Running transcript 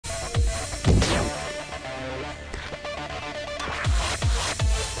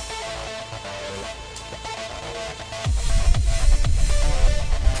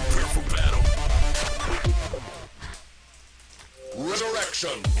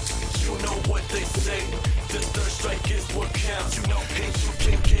You know what they say, the third strike is what counts. You know, and you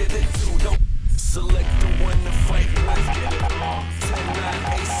can get it too. Don't select the one to fight. Let's get it on. 10,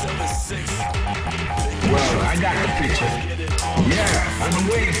 9, 8, 7, 6. Well, I got the picture. Yeah, I've been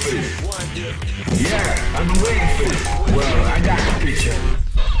waiting for this. Yeah, I've been waiting for this. Well, I got the picture.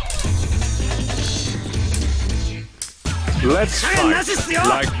 Let's fight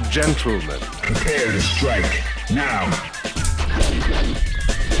like gentlemen. Prepare to strike. Now.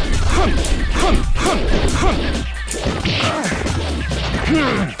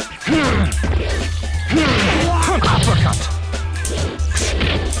 Uppercut.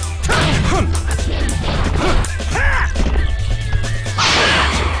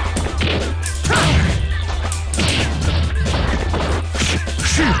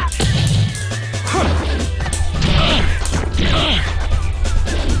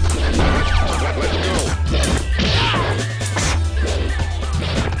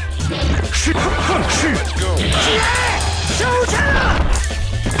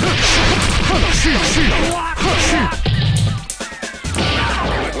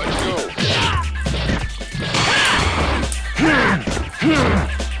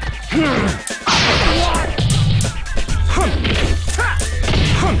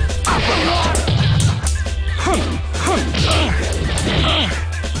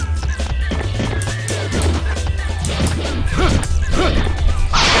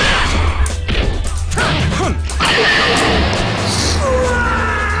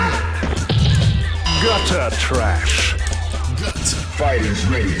 Gutter trash. Fighters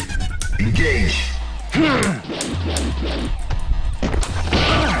ready. Engage.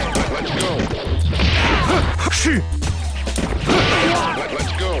 Let's go.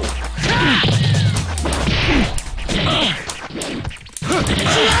 Let's go.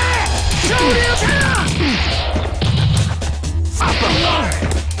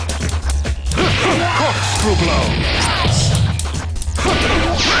 Corkscrew blow.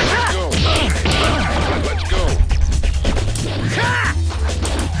 Let's go. Let's go.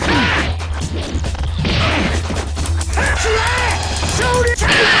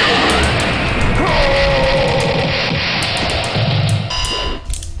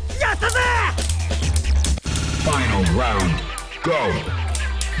 Final round. Go.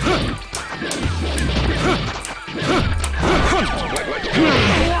 Let's go.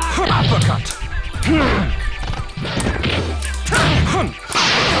 Uppercut.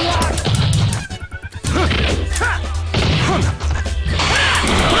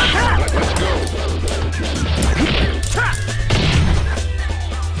 Let's go.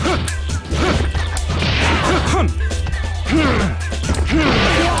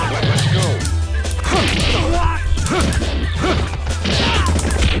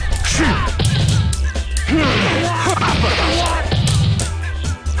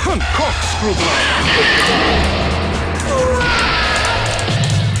 Corkscrew blow.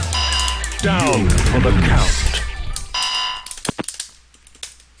 Down for the count.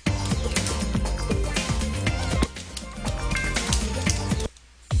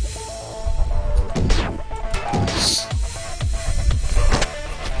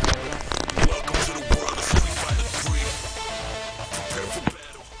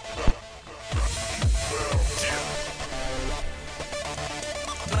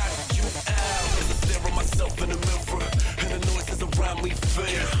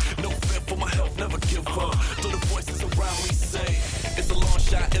 No fear for my health, never give up. Though the voices around me say it's a long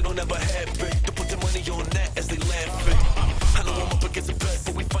shot, it'll never happen. To put the money on that as they laughing. I know I'm up against the best,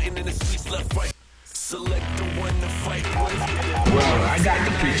 but we fighting in the streets left, right. Select the one to fight with. Well, I got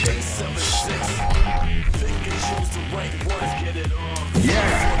the picture. 8, 7, 6. Pick and choose the right ones, get it on.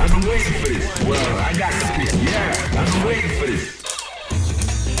 Yeah, I've been waiting for this. Well, I got the picture. Yeah, I've been waiting for this.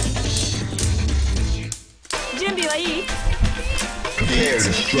 準備はいい？ Prepare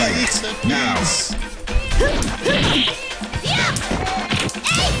to strike. Now.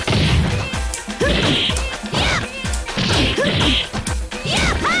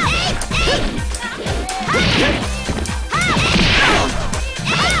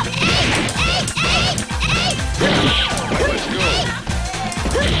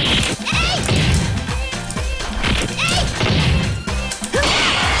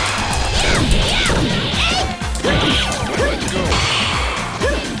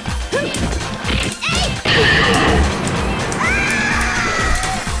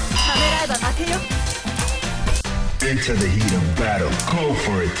 Into the heat of battle. Go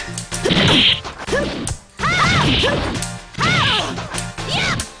for it.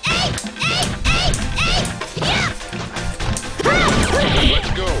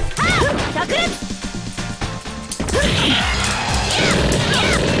 Let's go.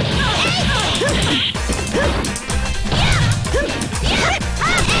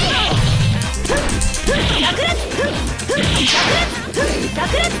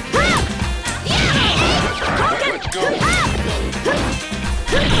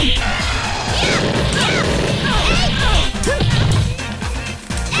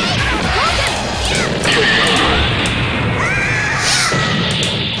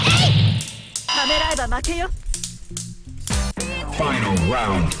 けよ。 Final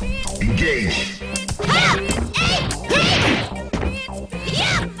round. Engage.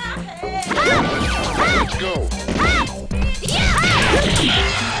 Let's go. Let's go.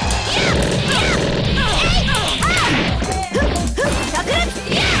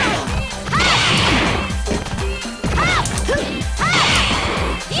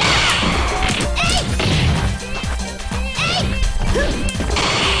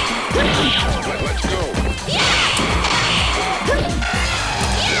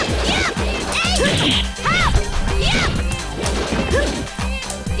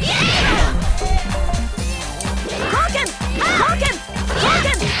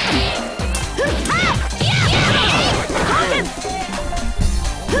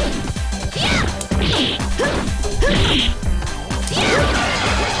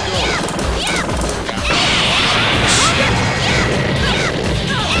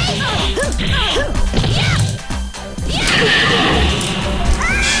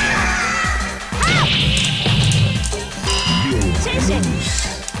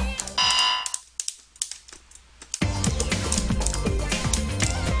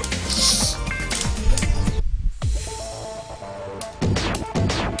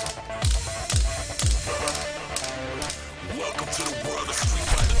 Welcome to the world of Street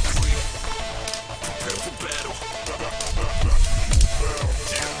Fighter 3. Prepare for battle.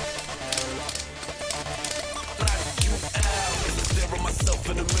 Knock you out as I stare at myself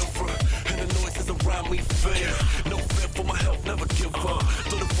in the mirror, and the noises around me fade. No fear for my health, never give up.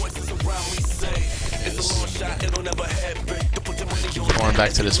 Though the voices around me say it's a long shot, it'll never happen. To put the money on. Going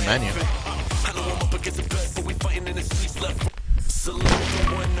back to this menu. I know I'm up against the best, but we fighting in the streets left. Select the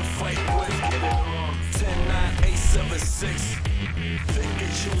one to fight with. Get it on. 10, 9, 8, 7, 6. Pick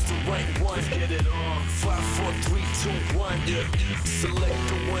and choose the right one. Get it on. 5, 4, 3, 2, 1. Yeah. Select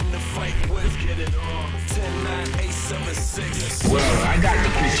the one to fight with. Get it on. 10, 9, 8, 7, 6. Well, I got the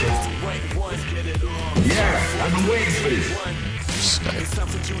picture. The right one. Get it on. Yeah, I've been waiting for this. It's time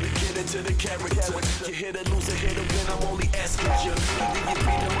for you to get into the character. You hit a loser, hit a win. I'm only asking you. Either you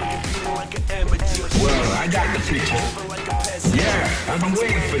beat him or you beat him like an amateur. Well, I got the picture. Yeah, I've been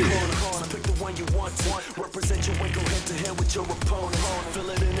waiting for this. Pick the one you want to represent your way. Go head to head with your opponent. Feel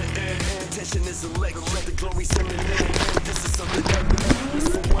it in the air. Tension is electric. The glory's in the air. This is something that it's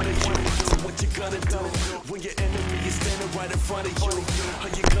for one of you. So what you gonna do when your enemy is standing right in front of you? Are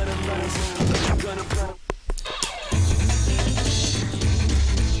you gonna lose? Are you gonna blow?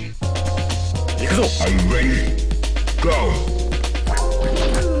 Are you ready? Go.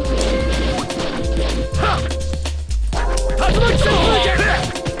 竜巻旋風剣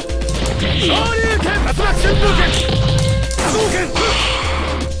昇竜拳竜巻旋風剣波動拳竜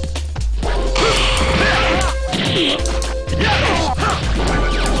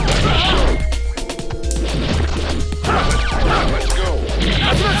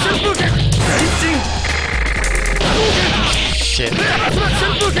巻旋風剣変身波動拳 Shit. 竜巻旋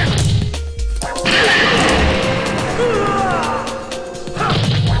風剣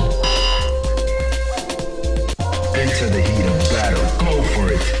Into the heat of battle. Go for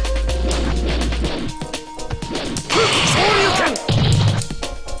it. 昇竜拳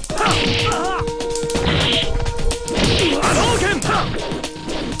波動拳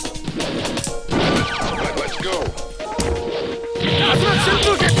Let's go 竜巻旋風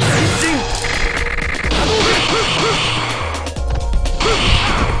剣変身波動拳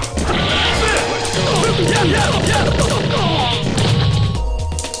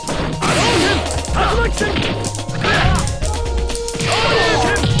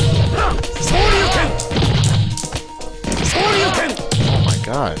Oh my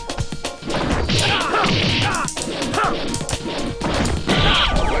god.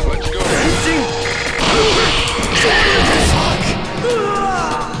 Let's go.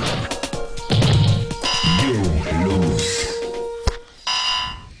 You lose.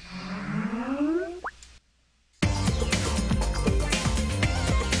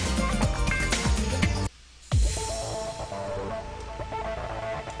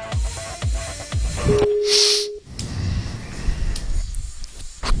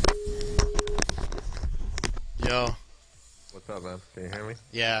 Yo. What's up, man? Can you hear me?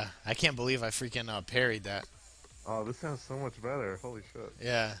 Yeah, I can't believe I freaking parried that. Oh, this sounds so much better. Holy shit.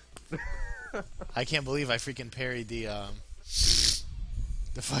 Yeah. I can't believe I freaking parried the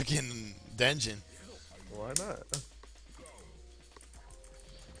fucking Denjin. Why not?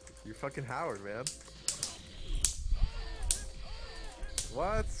 You're fucking Howard, man.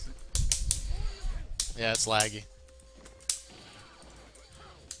 What? Yeah, it's laggy.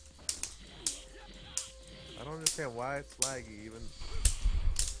 I don't understand why it's laggy even.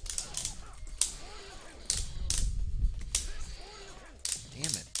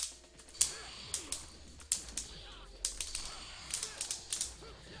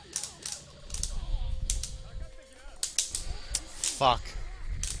 Fuck.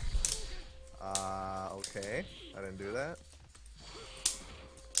 Okay. I didn't do that.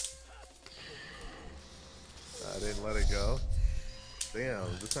 I didn't let it go. Damn,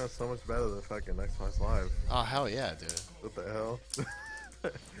 this sounds so much better than fucking Xbox Live. Oh, hell yeah, dude. What the hell?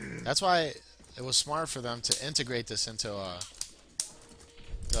 That's why it was smart for them to integrate this into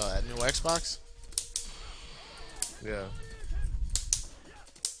the new Xbox. Yeah.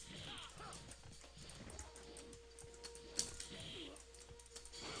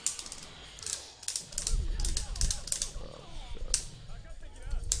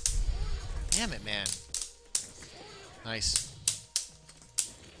 Damn it, man. Nice.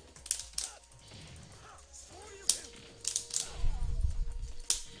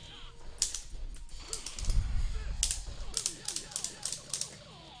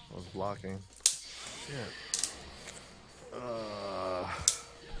 I was blocking. Shit.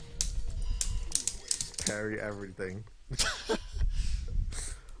 Parry everything.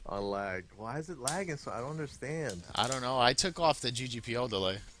 On lag. Why is it lagging so? I don't understand. I don't know. I took off the GGPO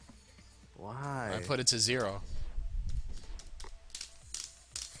delay. Why? I put it to 0.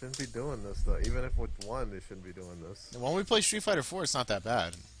 Shouldn't be doing this though. Even if with one, they shouldn't be doing this. When we play Street Fighter 4, it's not that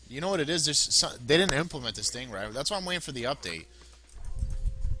bad. You know what it is? They didn't implement this thing right. That's why I'm waiting for the update.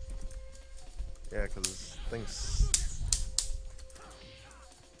 Yeah, because this thing.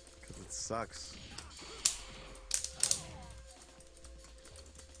 Because it sucks.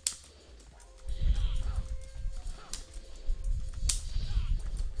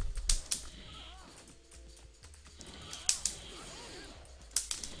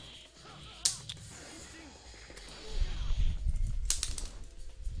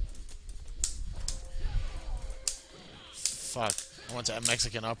 Fuck. I went to a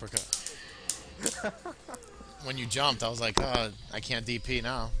Mexican uppercut. When you jumped, I was like, oh, I can't DP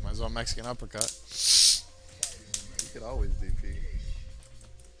now. Might as well Mexican uppercut. You could always DP.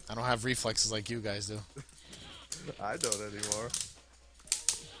 I don't have reflexes like you guys do. I don't anymore.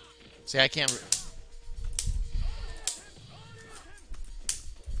 See, I can't...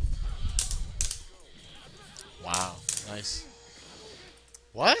 Wow. Nice.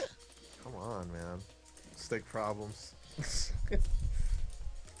 What? Come on, man. Stick problems.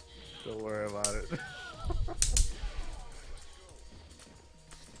 Don't worry about it.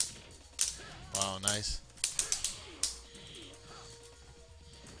 Wow, nice.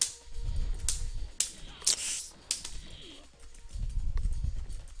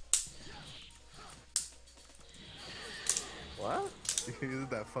 What? You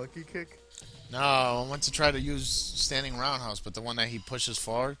did that funky kick? No, I went to try to use standing roundhouse, but the one that he pushes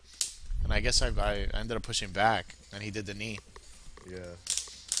forward, and I guess I ended up pushing back, and he did the knee. Yeah.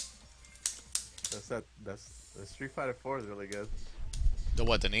 The Street Fighter 4 is really good. The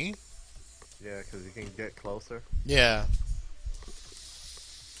what, the knee? Yeah, because you can get closer. Yeah.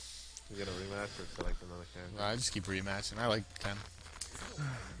 You get a rematch or select another character. I just keep rematching. I like Ken.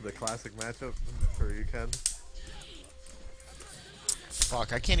 The classic matchup for you, Ken.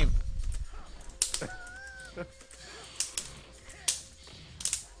 Fuck, I can't even...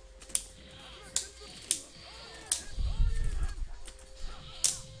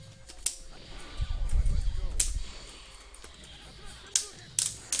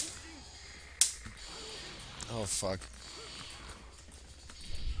 Oh, fuck.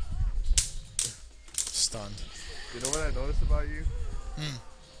 Stunned. You know what I noticed about you?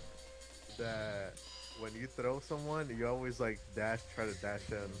 That when you throw someone, you always like try to dash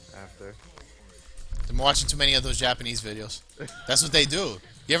in after. I'm watching too many of those Japanese videos. That's what they do.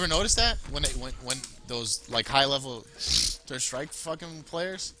 You ever notice that? When those, like, high-level third strike fucking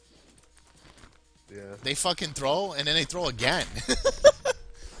players, Yeah. they fucking throw, and then they throw again.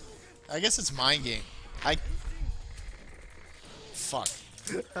 I guess it's mind game. Fuck.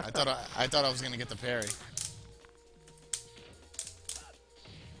 I thought I was gonna get the parry.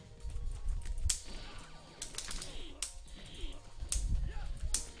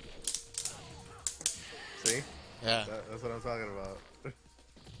 See? Yeah. That's what I'm talking about.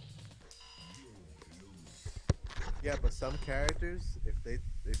 Yeah, but some characters, if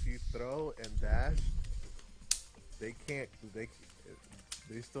you throw and dash, they're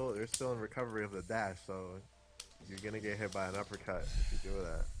still in recovery of the dash, so you're gonna get hit by an uppercut if you do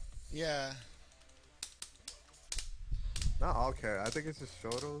that. Yeah. Not all characters. I think it's just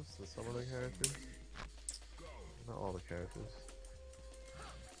Shotos and some of the characters. Not all the characters.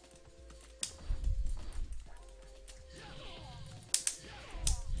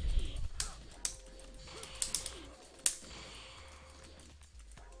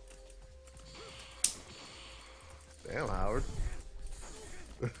 Damn, Howard.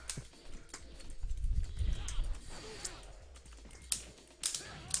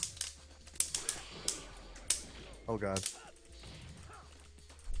 god.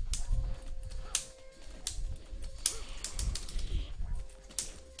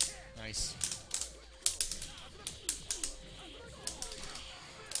 Nice.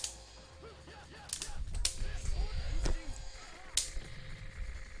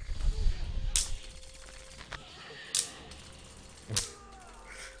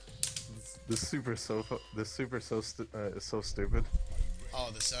 This super is so stupid. Oh,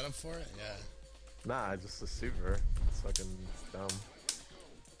 the setup for it? Yeah. Nah, just the super. It's fucking dumb.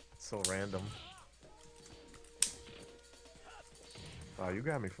 It's so random. Wow, you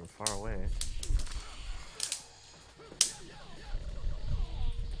got me from far away.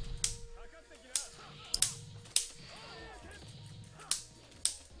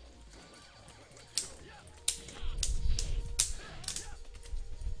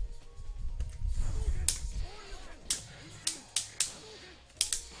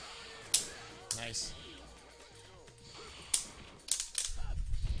 Nice.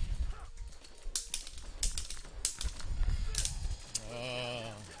 Oh.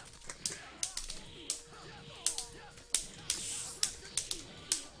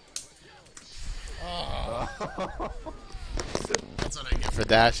 Oh. That's what I get for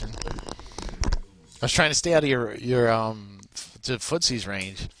dashing. I was trying to stay out of your to footsie's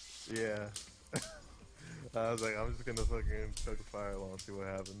range. Yeah. I was like, I'm just gonna fucking chuck a fireball and see what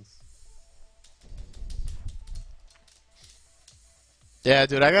happens. Yeah,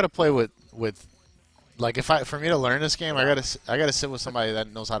 dude, I gotta play with like for me to learn this game, I gotta sit with somebody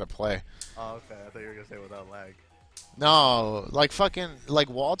that knows how to play. Oh, okay. I thought you were gonna say without lag. No, like fucking like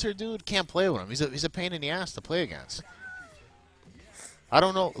Walter, dude, can't play with him. He's a pain in the ass to play against. I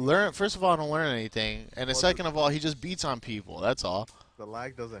don't know. First of all, I don't learn anything, and Well, second of all, he just beats on people. That's all. The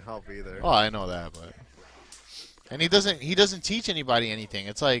lag doesn't help either. Oh, I know that, but and he doesn't teach anybody anything.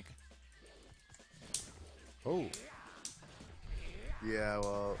 It's like, oh, Yeah,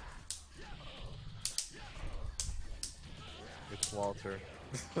 well, it's Walter.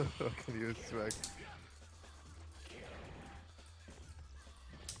 What can you expect?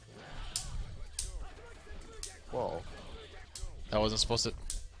 Whoa. that wasn't supposed to.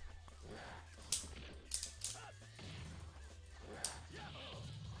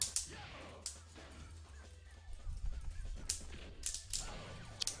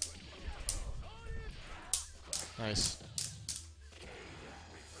 Nice.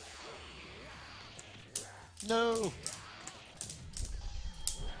 No.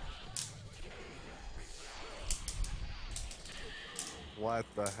 What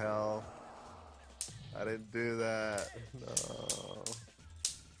the hell? I didn't do that. No.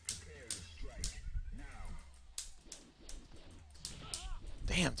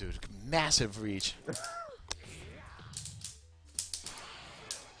 Damn, dude, massive reach.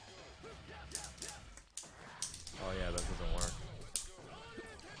 Oh yeah, that doesn't work.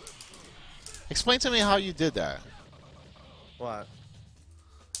 Explain to me how you did that. What?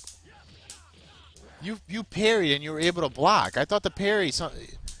 You parried and you were able to block. I thought the parry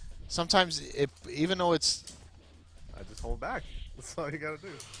sometimes even though it's I just hold back. That's all you gotta do.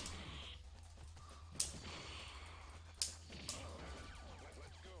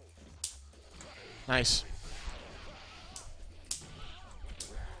 nice.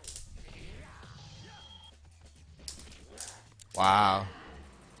 Wow.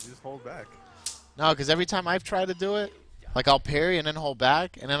 You just hold back. No, because every time I've tried to do it, like I'll parry and then hold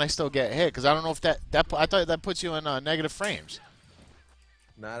back, and then I still get hit. Because I don't know if I thought that puts you in negative frames.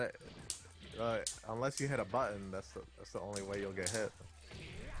 Not unless you hit a button. That's the only way you'll get hit.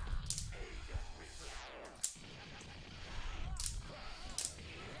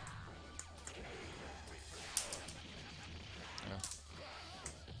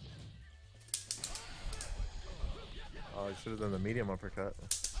 Oh, you should have done the medium uppercut.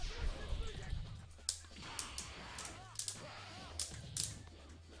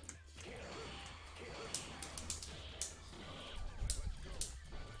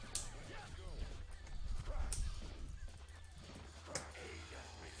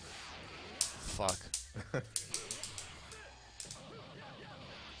 Fuck.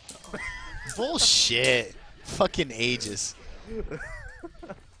 Bullshit. Fucking ages.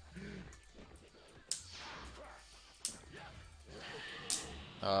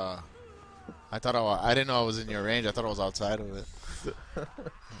 I didn't know I was in your range. I thought I was outside of it.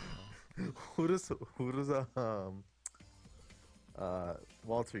 who does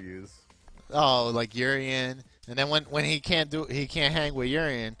Walter use? Oh, like Urian, and then when he can't hang with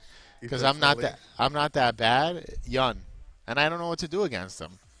Urian because I'm not that bad. Yun, and I don't know what to do against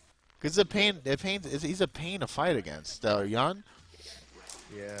him. Cause he's a pain to fight against. Yun.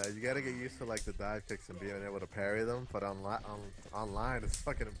 Yeah, you gotta get used to like the dive kicks and being able to parry them, but online it's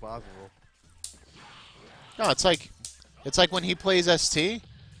fucking impossible. No, it's like when he plays ST.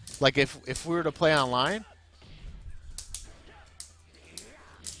 Like if we were to play online.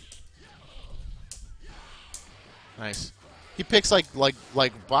 Nice. He picks like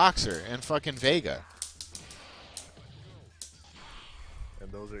Boxer and fucking Vega.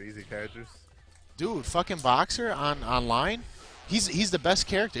 And those are easy characters. Dude, fucking Boxer on online, he's the best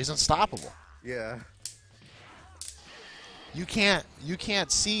character. He's unstoppable. Yeah. You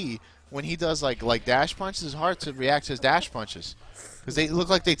can't see when he does like dash punches. It's hard to react to his dash punches because they look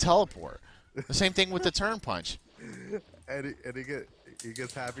like they teleport. The same thing with the turn punch. And he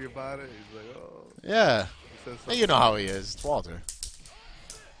gets happy about it. He's like, oh. Yeah. He says Hey, you know how he is. It's Walter.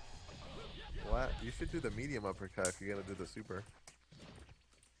 What? You should do the medium uppercut if you're gonna do the super.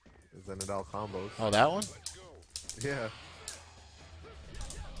 'Cause then it all combos. Oh, that one? Yeah.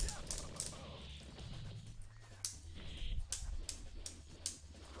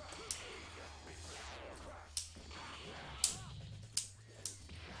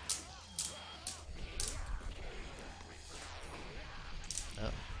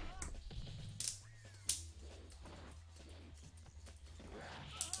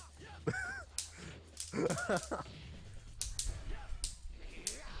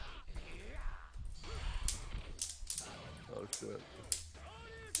 Oh shit.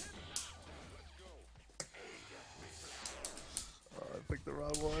 Oh, I picked the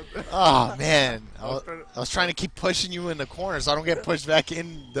wrong one. Oh man, I I was trying to keep pushing you in the corner so I don't get pushed back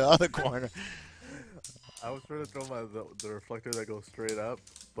in the other corner. I was trying to throw the reflector that goes straight up,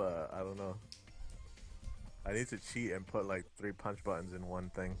 but I don't know. I need to cheat and put like 3 punch buttons in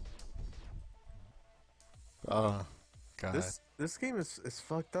one thing. Oh, God. This game is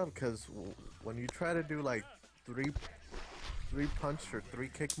fucked up because when you try to do like three punch or 3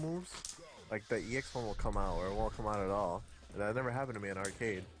 kick moves, like the EX one will come out or it won't come out at all. And that never happened to me in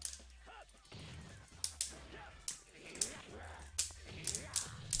arcade.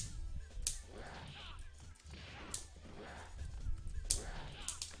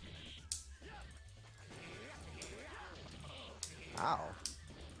 Ow.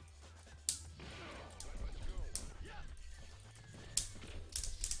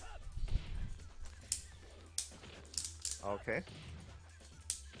 Okay.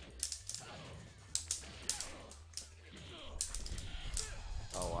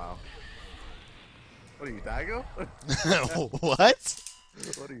 Oh wow. What are you, Daigo? What?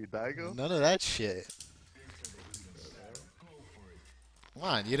 What are you, Daigo? None of that shit. Come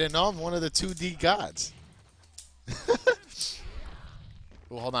on, you didn't know I'm one of the 2D gods.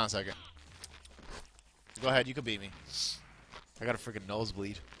 Well, hold on a second. Go ahead, you can beat me. I got a freaking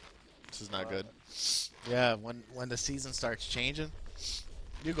nosebleed. This is not good. Yeah, when the season starts changing,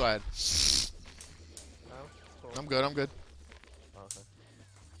 you go ahead. No? Cool. I'm good. I'm good. Okay.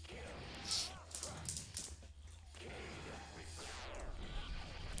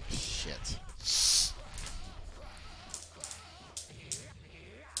 Shit.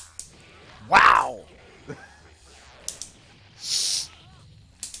 Wow.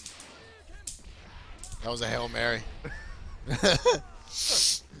 That was a Hail Mary.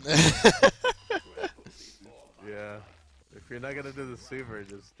 Yeah. If you're not gonna do the super,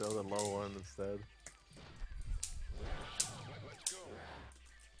 just do the low one instead.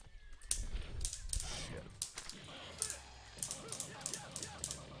 Shit.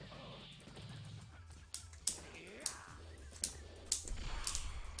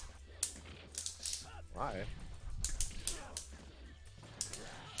 Why?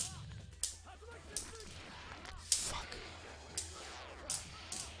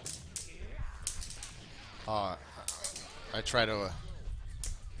 Fuck. I try to.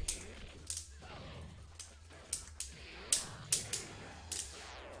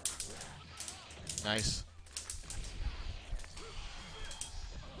 Nice.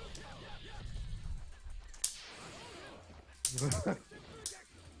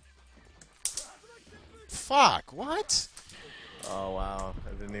 Fuck, what? Oh wow,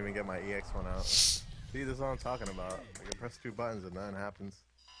 I didn't even get my EX one out. See, this is what I'm talking about. I can press 2 buttons and nothing happens.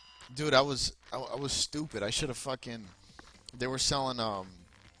 Dude, I was stupid. I should have fucking. They were selling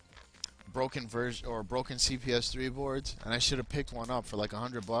broken version or broken CPS3 boards, and I should have picked one up for like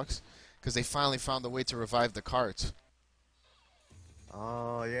 $100 because they finally found a way to revive the carts.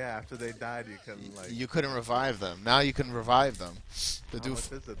 Oh yeah, after they died, you couldn't like. You couldn't revive them. Now you can revive them. The How dude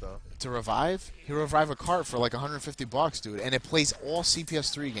much is it though? to revive, he revive a cart for like $150, dude, and it plays all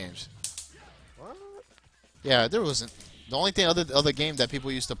CPS3 games. What? Yeah, there wasn't. The only thing other game that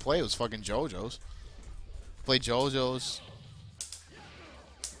people used to play was fucking JoJo's. Play JoJo's.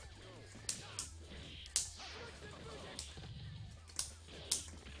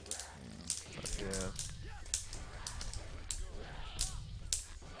 Yeah.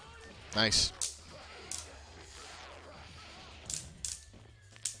 Nice.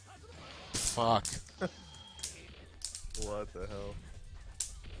 Fuck. What the hell?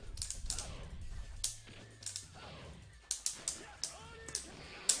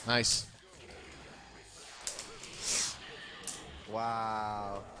 Nice.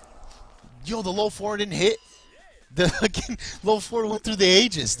 Wow. Yo, the low forward didn't hit. The fucking low forward went through the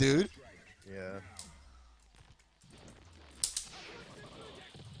ages, dude. Yeah.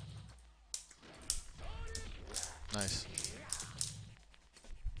 Nice.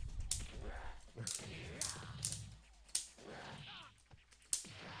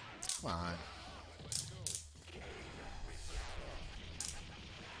 Come on.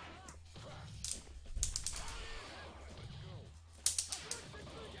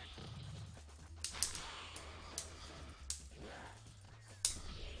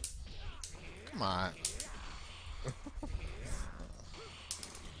 Come on.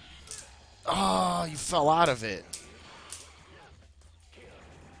 Oh, you fell out of it.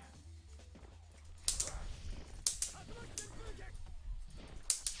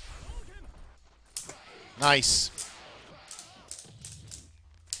 Nice.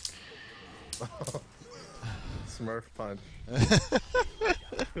 Smurf punch.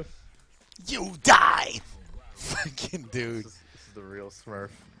 You die. Fucking dude. This is the real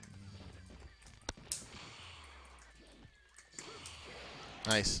Smurf.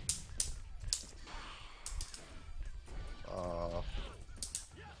 Nice.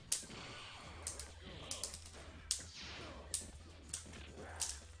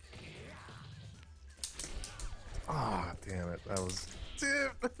 Ah, damn it. That was...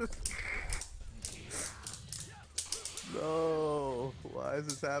 Damn. No. Why is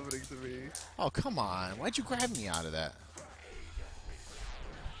this happening to me? Oh, come on. Why'd you grab me out of that?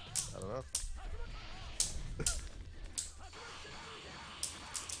 I don't know.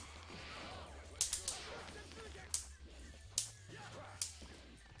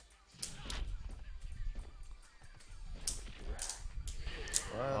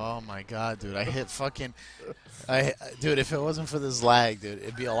 Oh my god, dude. I hit fucking... dude, if it wasn't for this lag, dude,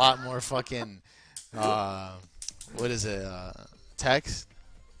 it'd be a lot more fucking... what is it? Text?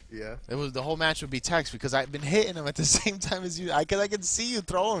 Yeah. It was the whole match would be text because I've been hitting him at the same time as you. Because I can see you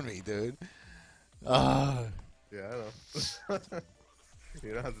throwing me, dude. Yeah, I know.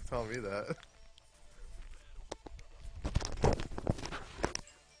 You don't have to tell me that.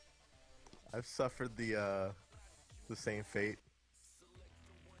 I've suffered the same fate.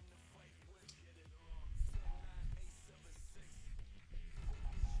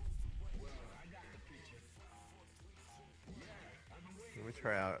 Let me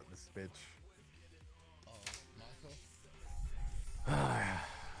try out this bitch.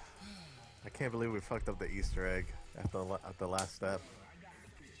 I can't believe we fucked up the Easter egg at the last step.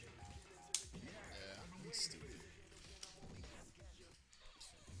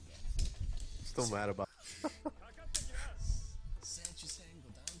 Still mad about.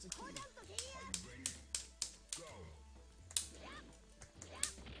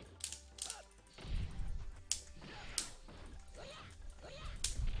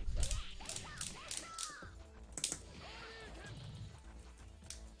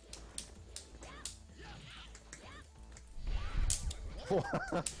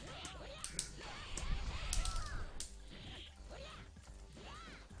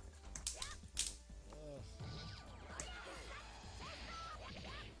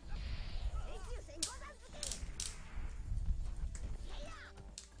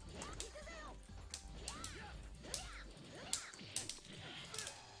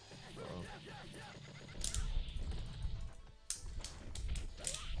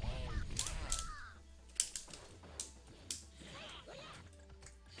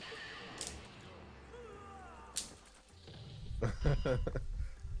 That's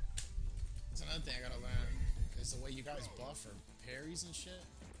another thing I gotta learn. Is the way you guys buff for parries and shit.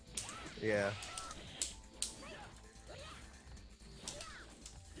 Yeah.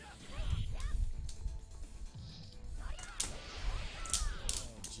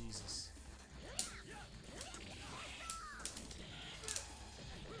 Oh, Jesus.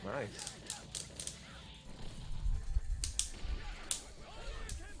 Nice.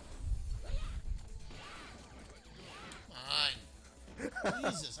 Come on.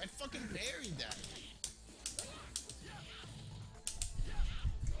 Jesus, I fucking buried that.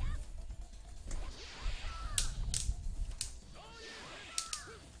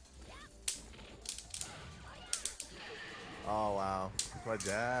 Oh wow. My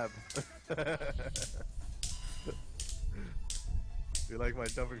jab. You like my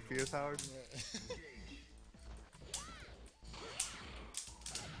jumping fierce, Howard?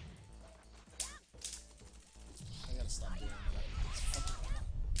 I gotta stop doing that. It's fucking...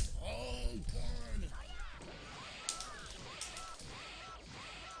 Oh, God.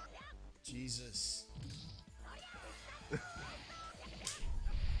 Jesus.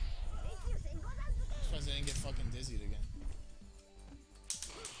 Surprised I didn't get fucking dizzied again.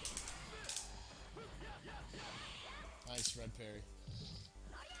 Nice, red parry.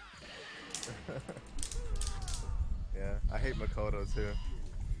 Yeah, I hate Makoto too.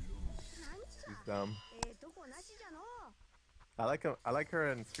 She's dumb. I like him. I like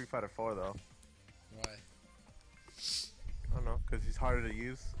her in Street Fighter 4 though. Why? I don't know, cause she's harder to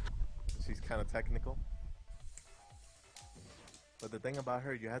use. She's kind of technical. But the thing about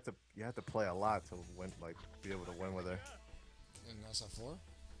her, you have to play a lot to win, like be able to win with her. In SF4?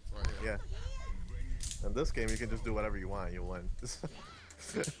 Right here. Yeah. In this game, you can just do whatever you want, you'll win.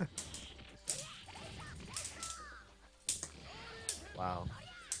 Wow.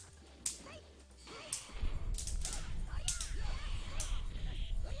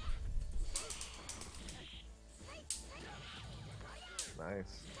 Nice.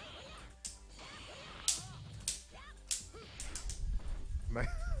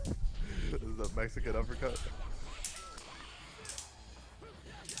 This is a Mexican uppercut.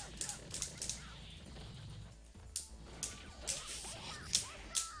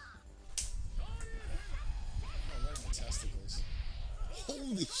 Oh, right in the testicles.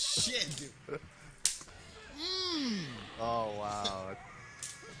 Holy shit, dude. Oh wow.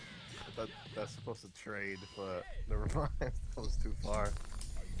 I thought that's supposed to trade, but never mind. That was too far.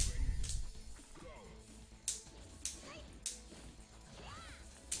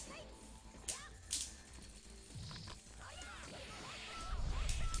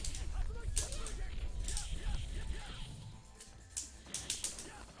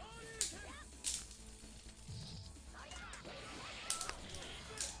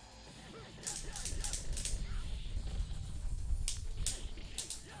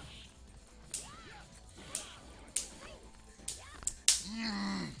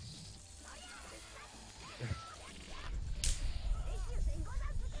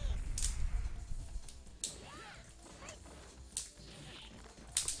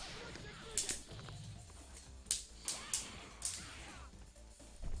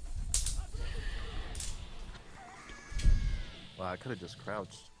 Wow, I could have just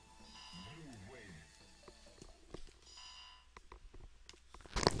crouched.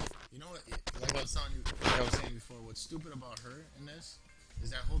 You know what? Like I was telling you, like I was saying before, what's stupid about her in this is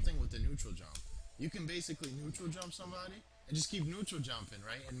that whole thing with the neutral jump. You can basically neutral jump somebody and just keep neutral jumping,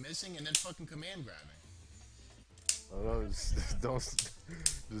 right? And missing and then fucking command grabbing. Oh no, just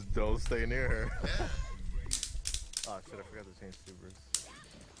don't stay near her. Yeah. Oh shit, I forgot to change supers.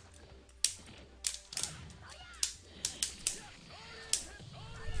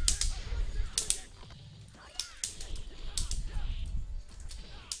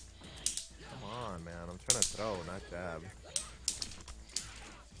 Come on, man, I'm trying to throw, not jab.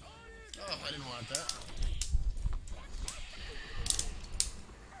 Oh, I didn't want that.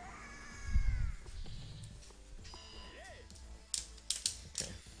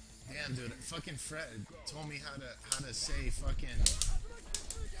 Okay. Damn, dude, fucking Fred told me how to say fucking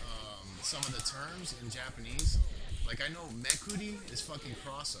some of the terms in Japanese. Like I know mekuri is fucking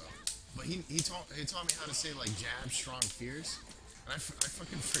cross up, but he taught me how to say like jab, strong, fierce, and I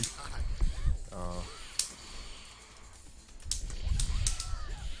fucking forgot. Oh.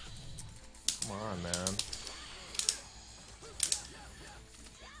 Come on, man.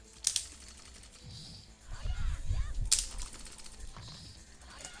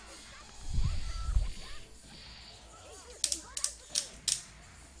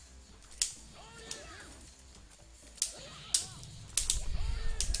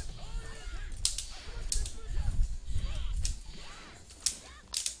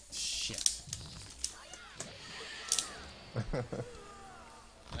 Shit.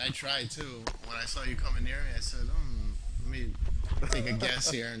 I tried too. When I saw you coming near me, I said, let me take a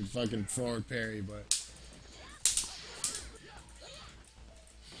guess here and fucking forward parry, but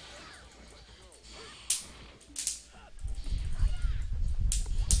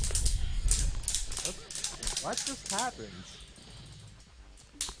What just happened?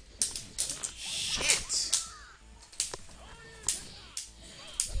 shit.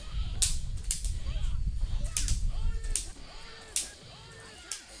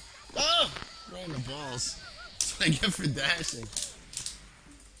 Oh! Right in the balls. That's what I get for dashing.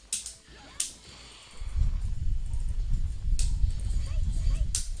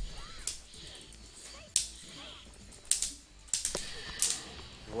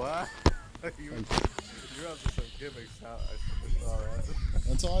 What? You're up to some gimmicks. How I saw that.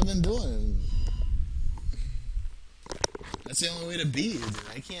 That's all I've been doing. That's the only way to beat you, dude.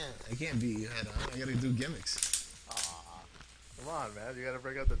 I can't beat you head on. I gotta do gimmicks. Come on, man. You gotta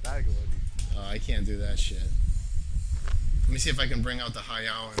bring out the Daigo in you. Oh, I can't do that shit. Let me see if I can bring out the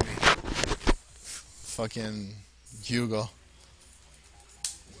Hayao in me. Fucking Hugo.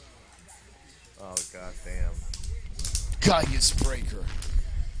 Oh, god damn. Gaius Breaker.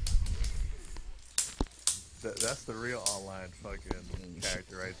 That's the real online fucking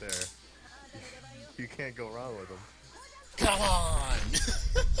character right there. You can't go wrong with him. Come on!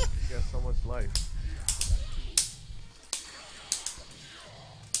 He got so much life.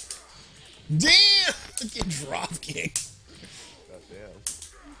 Damn! Fucking drop kick. God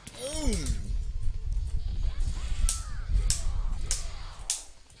damn. Boom!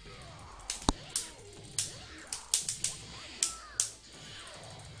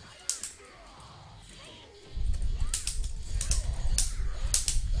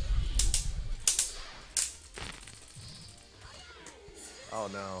 Oh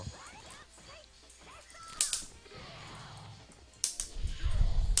no.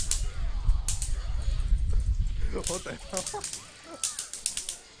 What the hell?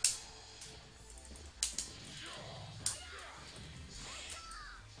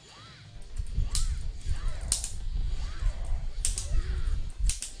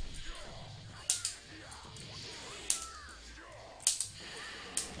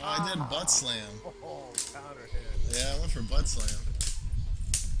 Oh, I did butt slam. Oh, counter hit. Yeah, I went for butt slam.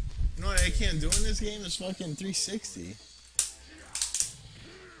 You know what I can't do in this game is fucking 360.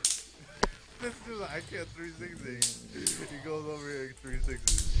 This is like, I can't 360. He goes over here and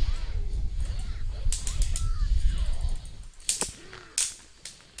 360.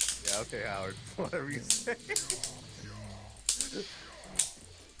 Yeah, okay, Howard. Whatever you say.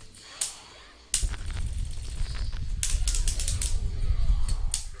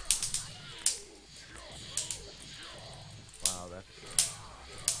 Wow, that's good.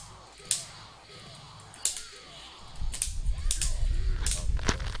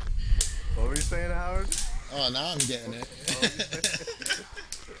 What were you saying, Howard? Oh, now I'm getting it.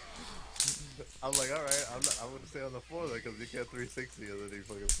 I was like, alright, I'm gonna stay on the floor though, because you can't 360 and then he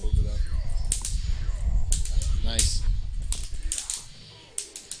fucking pulls it out. Nice.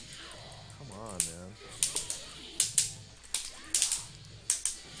 Come on, man.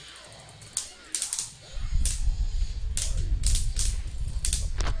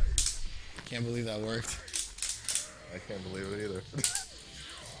 Can't believe that worked. I can't believe it either.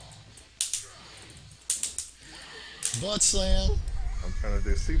 Butt slam. I'm trying to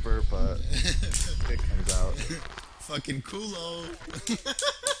do super, but it comes out. Fucking culo.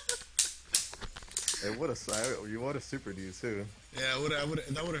 It would have. You would have super D too. Yeah, that would have hurt.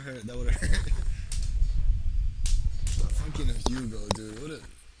 That would have hurt. Fucking Hugo, dude. What a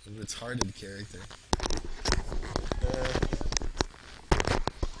retarded character.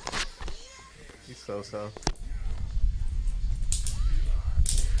 He's so.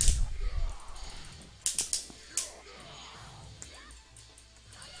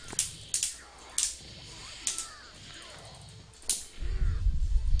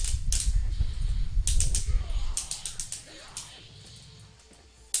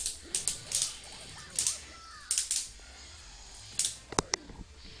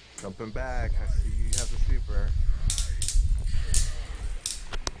 Jumping back, I see you have the super.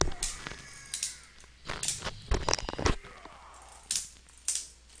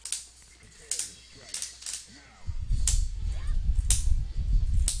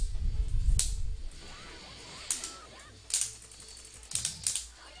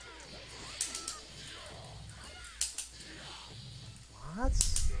 What?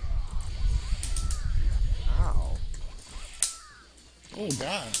 Ow. Oh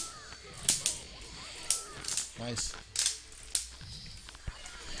god. Nice.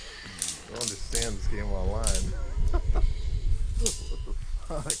 I don't understand this game online. What the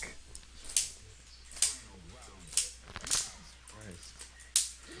fuck? Christ.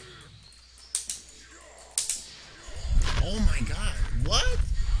 Oh my god. What?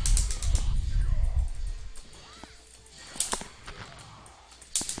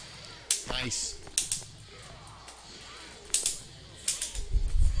 Nice.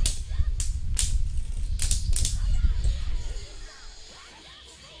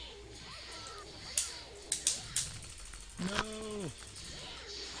 No.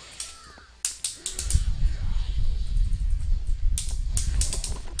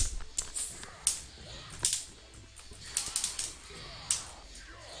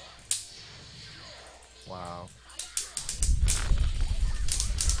 Wow.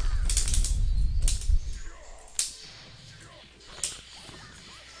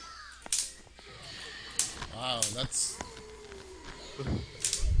 That's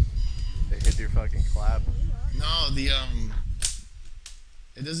They hit your fucking clap. no the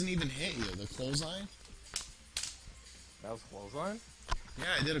It doesn't even hit you. The clothesline. That was clothesline? Yeah,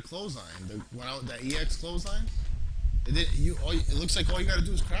 I did a clothesline. That EX clothesline. It did. It looks like all you gotta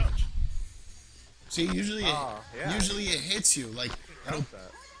do is crouch. See, usually it hits you like. It'll,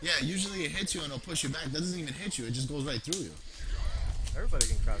 That. yeah, usually it hits you and it'll push you back. That doesn't even hit you. It just goes right through you. Everybody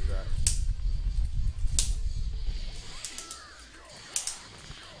can crouch that.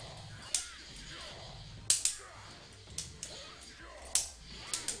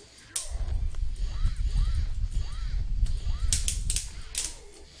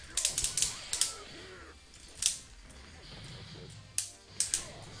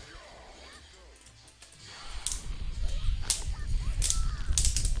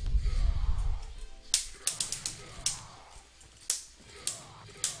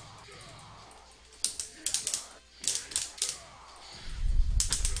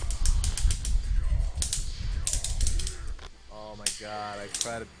 Oh my god, I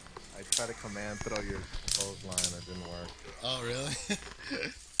tried to command throw your clothesline, it didn't work. Oh, really?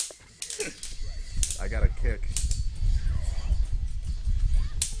 I got a kick.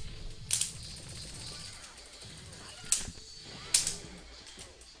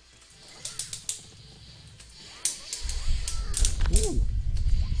 Ooh.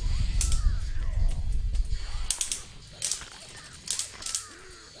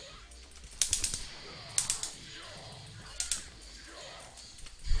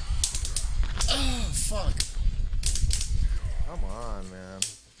 Oh, fuck. Come on, man.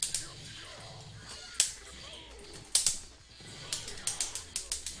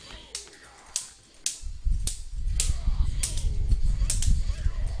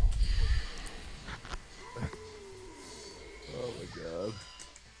 Oh my god.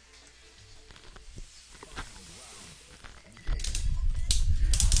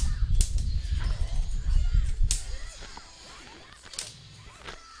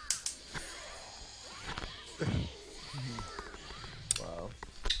 Wow.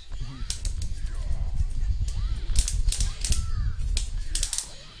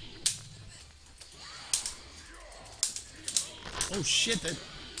 Oh shit! That.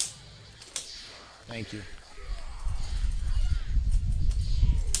 Thank you.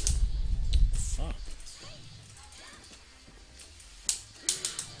 Fuck.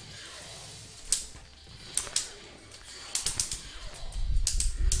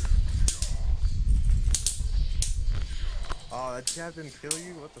 Oh, that jab didn't kill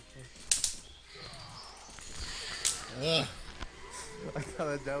you? What the fuck? Ugh. I thought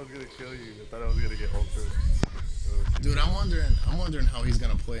that jab was gonna kill you. I thought I was gonna get ultra. Dude, I'm wondering how he's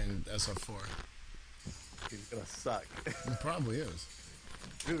gonna play in SF4. He's gonna suck. He probably is.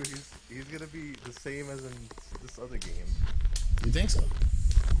 Dude, he's gonna be the same as in this other game. You think so?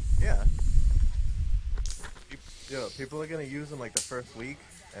 Yeah. Yo, people are gonna use him like the first week,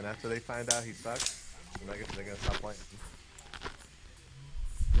 and after they find out he sucks, they're gonna stop playing.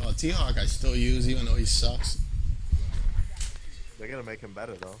 Well, T-Hawk I still use even though he sucks. They're gonna make him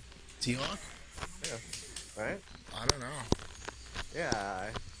better though. T-Hawk? Yeah. Right? I don't know. Yeah,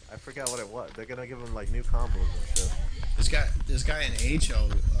 I forgot what it was. They're gonna give him like new combos and shit. This guy in HO,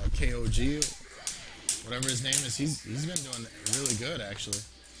 KOG, whatever his name is, he's been doing really good actually.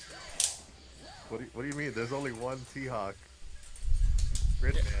 What do you mean? There's only one T-Hawk.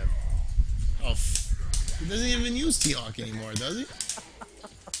 Rich man. Oh, he doesn't even use T-Hawk anymore, does he?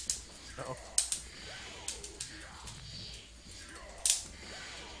 No.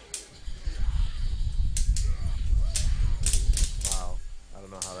 Wow. I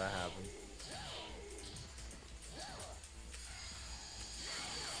don't know how that happened.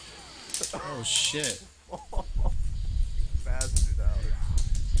 Oh shit. Bastard, Alex.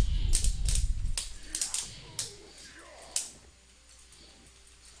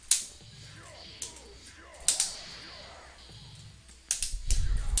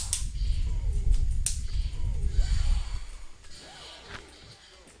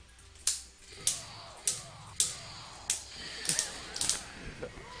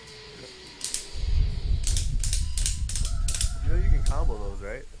 You know you can combo those,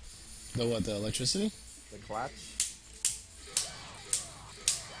 right? The what? The electricity? The clutch.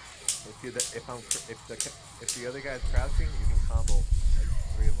 If the other guy's crouching, you can combo like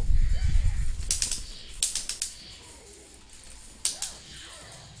 3 of them.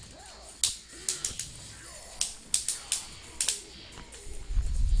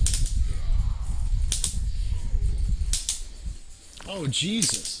 Oh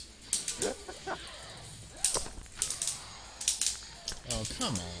Jesus. Oh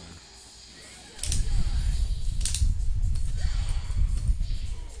come on.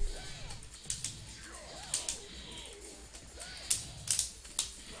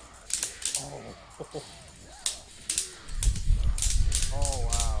 Oh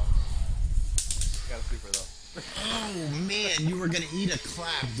wow. Got a super though. Oh man, you were gonna eat a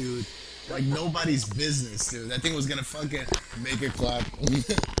clap, dude. Like nobody's business, dude. That thing was gonna fucking make a clap.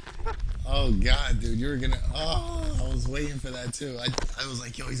 Oh god, dude, you were gonna. Oh, I was waiting for that too. I was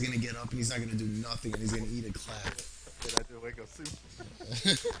like, yo, he's gonna get up and he's not gonna do nothing and he's gonna eat a clap. Did I do Waco super?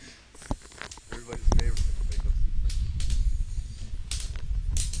 Everybody's favorite Waco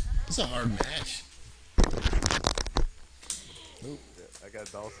It's a hard match. super. Yeah, I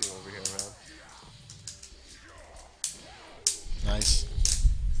got Dulcie over here, man. Nice.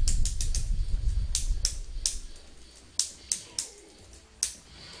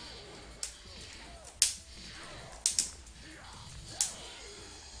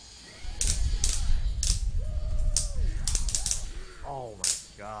 Oh my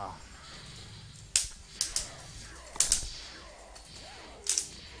god.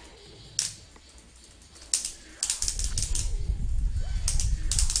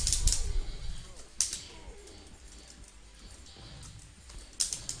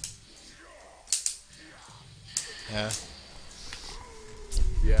 Yeah.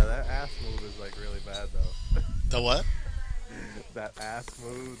 Yeah, that ass move is like really bad though. The what? That ass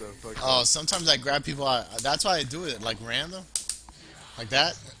move, the fucking. Oh, sometimes I grab people out. That's why I do it, like random. Like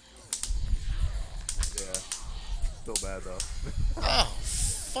that. Yeah. Still bad though. Oh,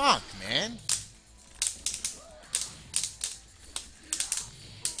 fuck, man.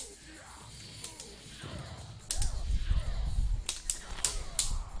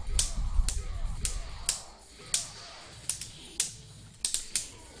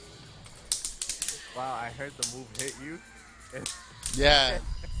 Wow, I heard the move hit you. Yeah.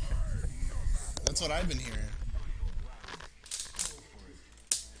 That's what I've been hearing.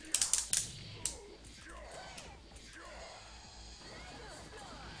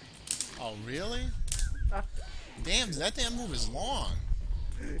 Oh, really? Damn, that damn move is long.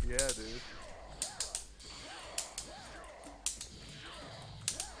 Yeah, dude.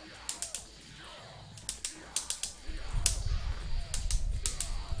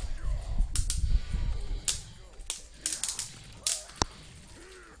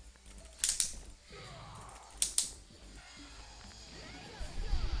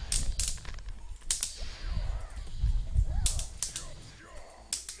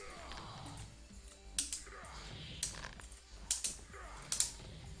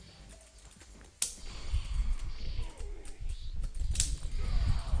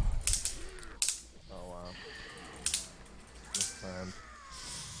 Oh wow. Mistimed.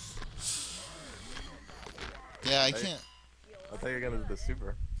 Yeah, I can't. I thought you were gonna do the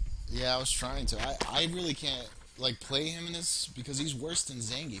super. Yeah, I was trying to. I really can't like play him in this because he's worse than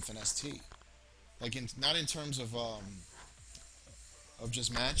Zangief in ST. Like not in terms of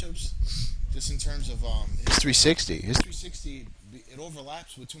just matchups, just in terms of his 360. His 360 it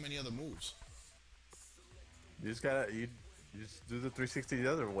overlaps with too many other moves. You just gotta you just do the 360 the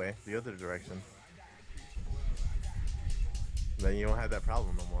other way, the other direction. Then you don't have that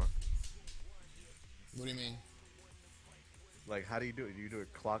problem no more. What do you mean? Like, how do you do it? Do you do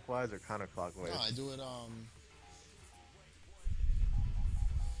it clockwise or counterclockwise? No, I do it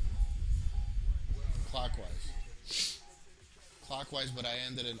clockwise. Clockwise, but I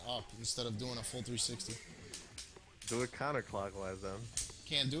ended it up instead of doing a full 360. Do it counterclockwise then.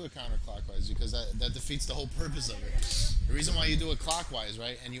 Can't do it counterclockwise because that defeats the whole purpose of it. The reason why you do it clockwise,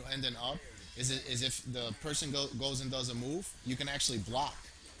 right, and you end in up, is if the person goes and does a move, you can actually block.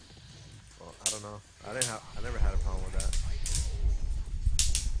 Well, I don't know. I never had a problem with that.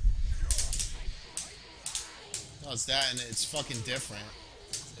 No, it's that, and it's fucking different.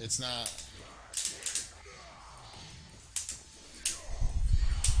 It's not.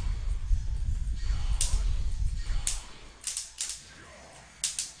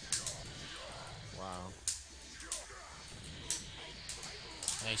 Wow.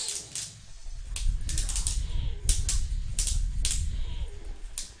 Nice.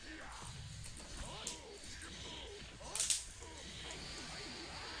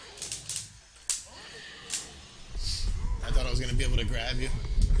 I thought I was gonna be able to grab you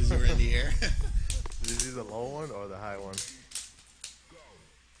because you were in the air. Did you do the low one or the high one?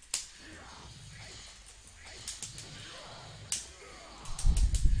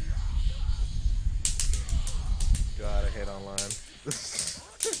 God, I hate online.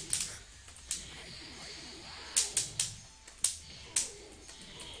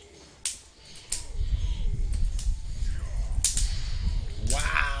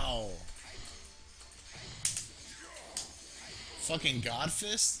 Wow. Fucking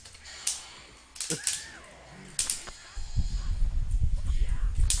Godfist?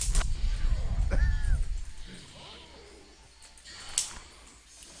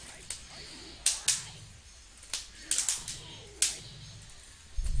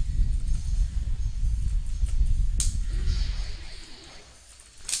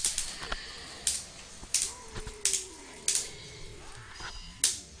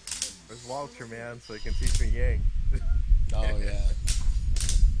 Walter, man, so he can teach me Yang. Oh yeah.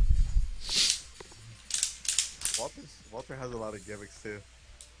 Walter has a lot of gimmicks too.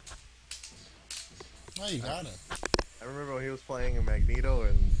 Oh, you got it. I remember when he was playing in Magneto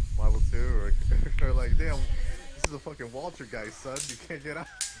and Marvel 2, or like, damn, this is a fucking Walter guy, son. You can't get out.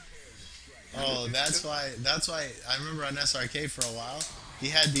 Oh, that's why. That's why I remember on SRK for a while. He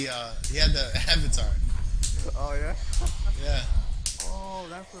had the avatar. Oh yeah. Yeah. Oh,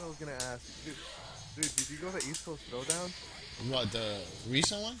 that's what I was gonna ask. Dude, did you go to East Coast Throwdown? What, the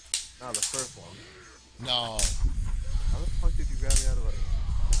recent one? No, the first one. No. How the fuck did you grab me out of it?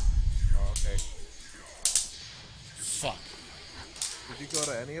 Oh, okay. Fuck. Did you go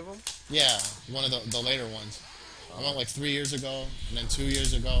to any of them? Yeah, one of the later ones. I went like 3 years ago, and then 2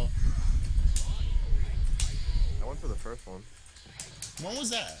 years ago. I went to the first one. When was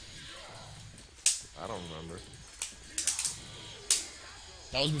that? I don't remember.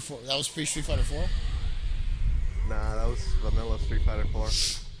 That was before. That was pre Street Fighter 4. Nah, that was Vanilla Street Fighter 4.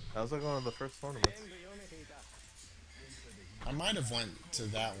 That was like one of the first tournaments. I might have went to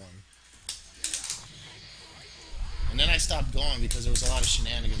that one. And then I stopped going because there was a lot of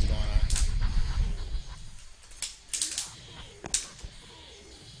shenanigans going on.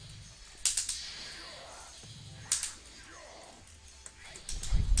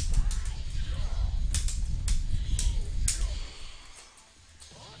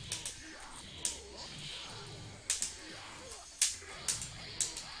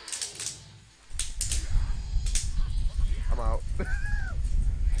 I'm out.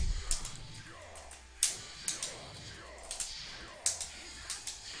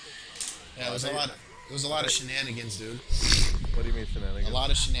 Yeah, it was a lot. It was a lot of shenanigans, dude. What do you mean shenanigans? A lot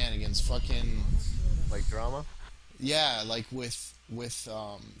of shenanigans. Fucking. Like drama? Yeah, like with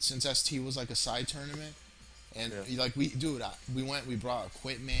since ST was like a side tournament, and Yeah. like we brought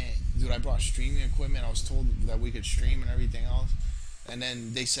equipment, dude. I brought streaming equipment. I was told that we could stream and everything else, and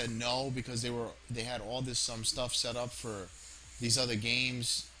then they said no because they had all this stuff set up for these other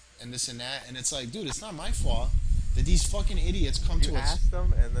games and this and that, and it's like, dude, it's not my fault that these fucking idiots come You to us. asked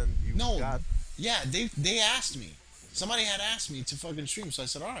them and then you No, got... yeah, they asked me. Somebody had asked me to fucking stream, so I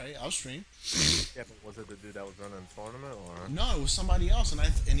said, all right, I'll stream. Yeah, but was it the dude that was running the tournament or... No, it was somebody else,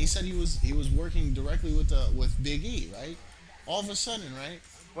 and he said he was working directly with Big E, right? All of a sudden, right?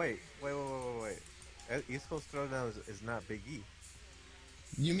 Wait. East Coast Throwdown is not Big E.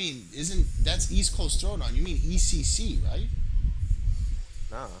 You mean that's East Coast Throwdown? You mean ECC, right?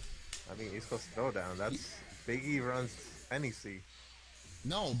 Nah. I mean East Coast Throwdown. That's... Big E runs NEC.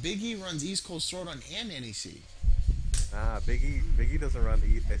 No, Big E runs East Coast Throwdown and NEC. Nah, Big E doesn't run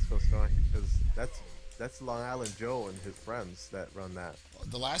East Coast Throwdown because that's Long Island Joe and his friends that run that.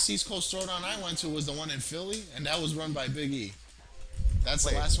 The last East Coast Throwdown I went to was the one in Philly, and that was run by Big E. That's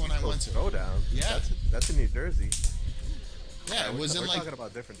Wait, the last one I East went Coast to. Throwdown? Yeah. That's in New Jersey. Yeah, it was in we're like. talking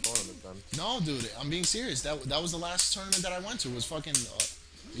about different tournaments then. No, dude, I'm being serious. That was the last tournament that I went to. Was fucking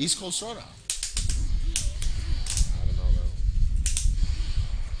East Coast Throwdown. I don't know, man.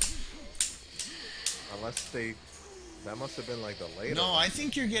 Unless that must have been like the later No, one. I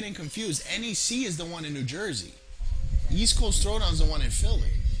think you're getting confused. NEC is the one in New Jersey. East Coast Throwdown's the one in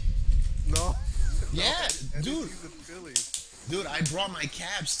Philly. No. Yeah, No, dude. NEC's in Philly. Dude, I brought my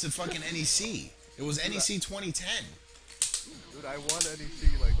cabs to fucking NEC. It was NEC 2010. Dude, I won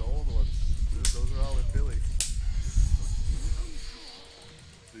NEC like the old ones. Dude, those are all in Philly.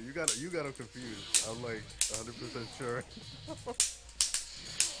 Dude, you got them confused. I'm like 100% sure.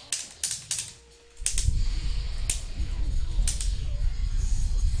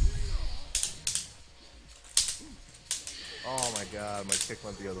 Oh my god, my kick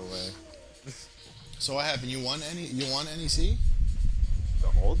went the other way. So what happened? You won NEC?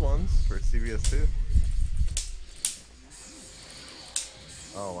 The old ones for CBS 2.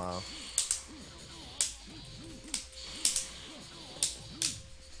 Oh wow.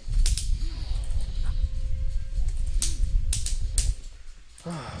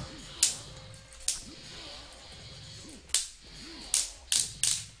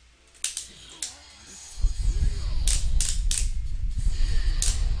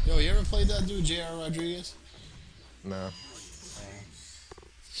 Yo, you ever played that dude, J.R. Rodriguez? No.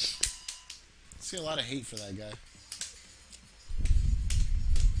 See a lot of hate for that guy.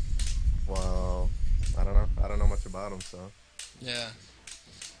 Well, I don't know. I don't know much about him, so. Yeah.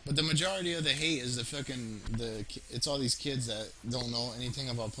 But the majority of the hate is it's all these kids that don't know anything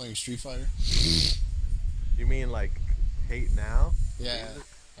about playing Street Fighter. You mean like hate now? Yeah.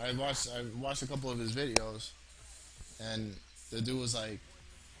 I watched a couple of his videos, and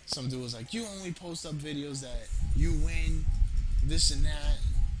some dude was like, you only post up videos that you win, this and that.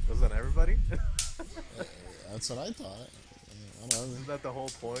 Wasn't everybody? That's what I thought. Whatever. Isn't that the whole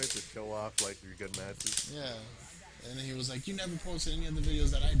point, to show off like your good matches? Yeah. And then he was like, "You never posted any of the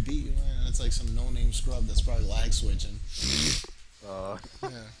videos that I beat you in," and it's like some no-name scrub that's probably lag switching. Yeah.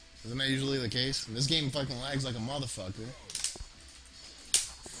 Isn't that usually the case? This game fucking lags like a motherfucker.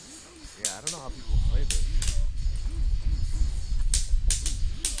 Yeah, I don't know how people play this.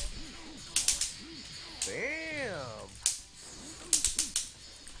 Damn!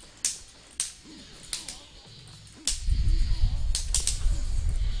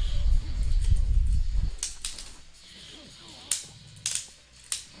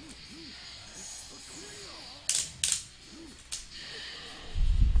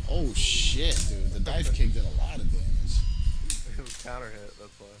 Oh shit, dude. The dive kick did a lot of damage. It was counter hit,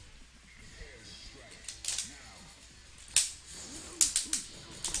 that's why.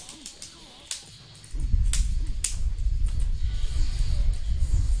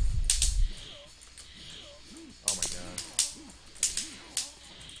 Oh my god.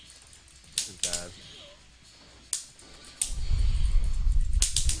 This is bad.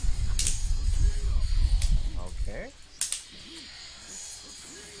 Okay.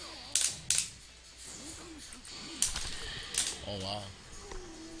 Oh wow.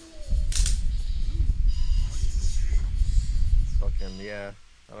 Fucking, yeah.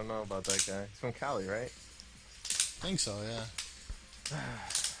 I don't know about that guy. He's from Cali, right? Think so, yeah.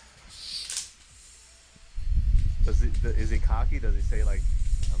 Is he cocky? Does he say like,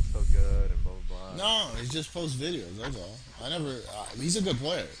 I'm so good and blah blah blah? No, he just posts videos, that's all. I never, he's a good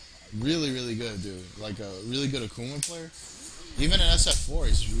player. Really, really good, dude. Like a really good Akuma player. Even in SF4,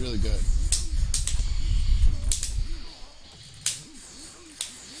 he's really good.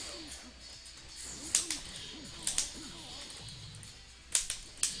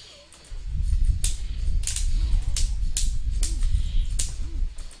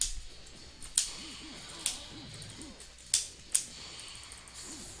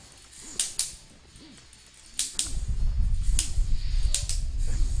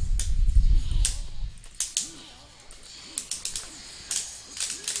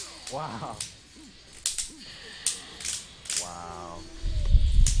 Wow. Wow.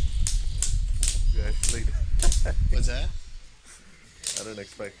 You actually. What's that? I didn't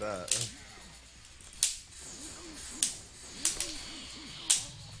expect that.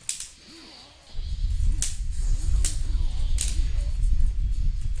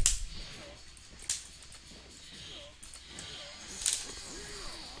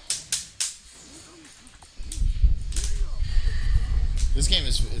 This game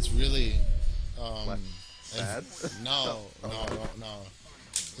is, it's really, What? Sad? no.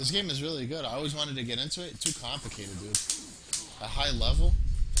 This game is really good. I always wanted to get into it. Too complicated, dude. A high level.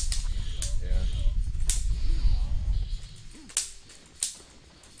 Yeah.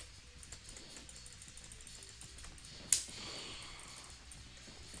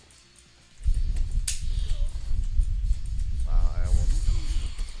 Wow, I almost.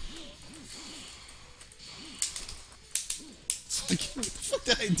 It's like, what the fuck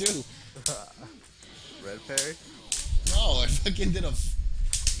did I do? Red parry? No, I fucking did a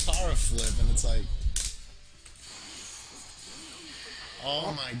Tara flip, and it's like,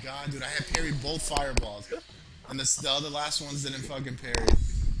 oh my god, dude! I had parried both fireballs, and the other last ones didn't fucking parry.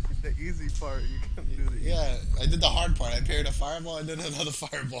 The easy part, you can do the Yeah, I did the hard part. I parried a fireball, and then another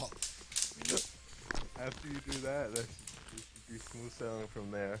fireball. After you do that, you should be smooth sailing from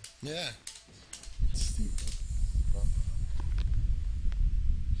there. Yeah.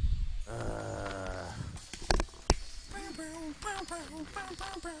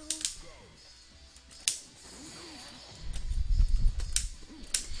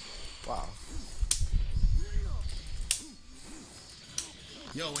 Wow.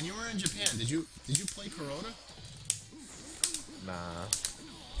 Yo, when you were in Japan, did you play Koruchado? Nah.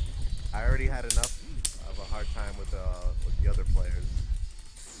 I already had enough of a hard time with the other players.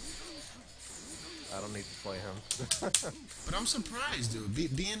 I don't need to play him. But I'm surprised, dude.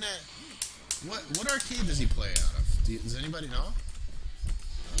 Being that, what arcade does he play out of? Does anybody know?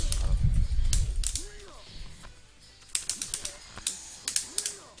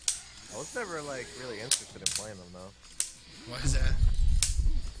 I was never like really interested in playing them though. Why is that?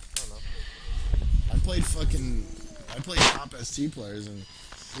 I don't know. I played top ST players, and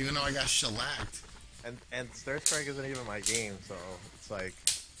even though I got shellacked. And Star Strike isn't even my game, so it's like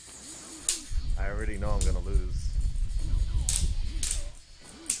I already know I'm gonna lose.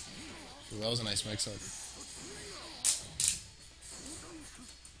 Ooh, that was a nice mix-up.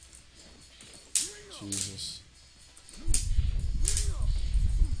 Jesus.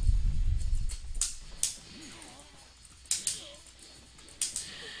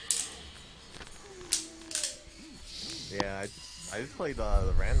 I just played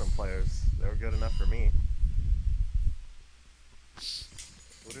the random players. They were good enough for me.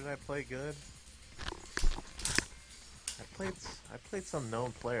 What did I play good? I played some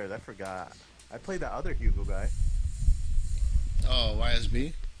known players. I forgot. I played that other Hugo guy. Oh,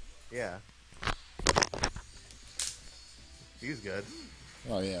 YSB? Yeah. He's good.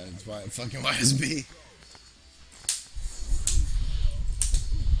 Oh yeah, it's fucking YSB.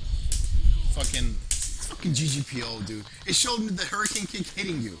 Fucking GGPO, dude. It showed me the hurricane kick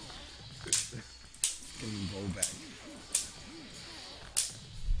hitting you. Fucking go back.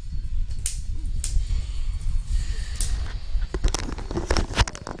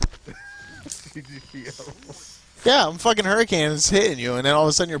 GGPO. Yeah, I'm fucking hurricane. It's hitting you, and then all of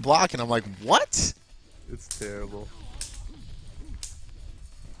a sudden you're blocking. I'm like, what? It's terrible.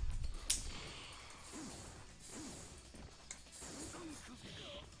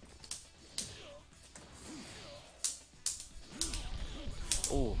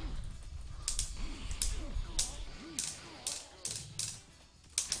 Oh.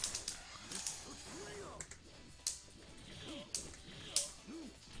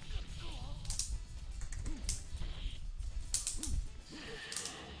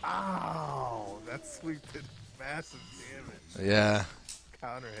 Ow! That sweep did massive damage. Yeah.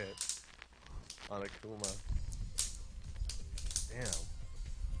 Counter hit on Akuma. Damn.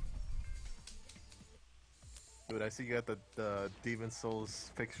 Dude, I see you got the Demon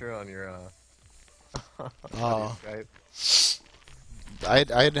Souls picture on your on Oh. your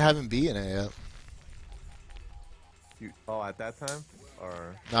Skype. I haven't beaten it yet. Oh, at that time?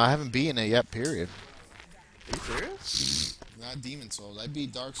 Or No, I haven't beaten it yet, period. are you serious? Not Demon Souls. I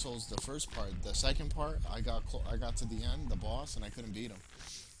beat Dark Souls the first part. The second part, I got to the end, the boss, and I couldn't beat him.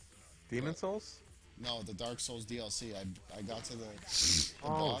 Demon Souls? No, the Dark Souls DLC. I got to the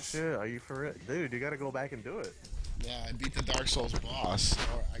Oh boss. shit, are you for it? Dude, you gotta go back and do it. Yeah, I beat the Dark Souls boss.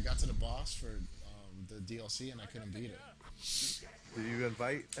 Or I got to the boss for the DLC, and I couldn't beat it. Did you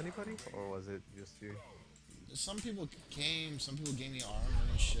invite anybody? Or was it just you? Some people came. Some people gave me armor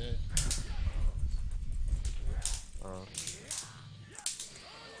and shit.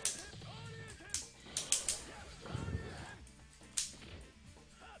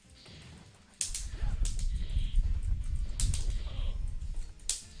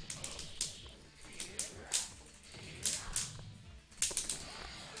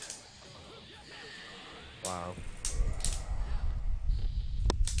 Wow.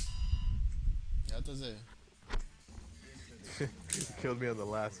 That does it. You killed me on the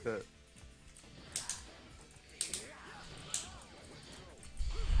last hit.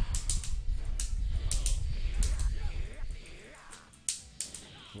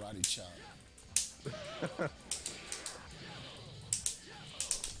 Karate chop.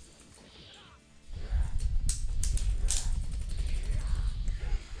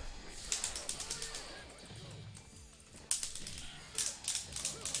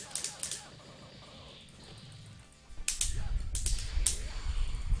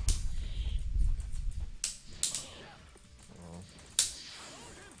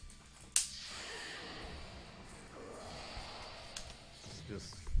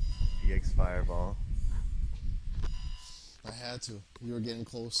 Just EX Fireball. I had to. We were getting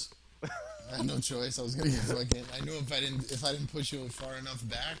close. I had no choice. I was gonna get fucking. I knew if I didn't push you far enough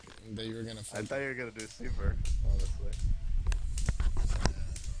back, that you were gonna. I thought you were gonna do super, honestly.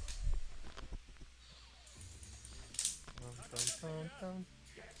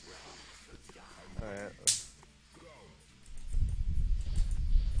 Alright.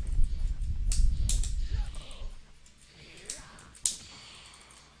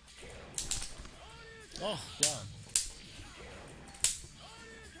 Oh god.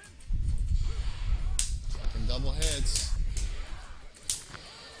 Fucking double hits.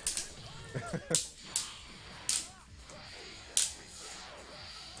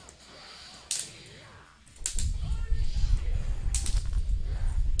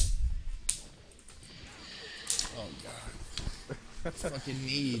 Oh god. Fucking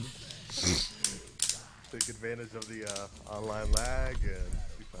need. Take advantage of the online lag and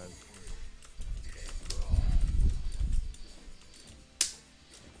be fine.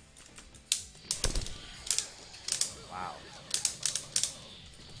 Wow.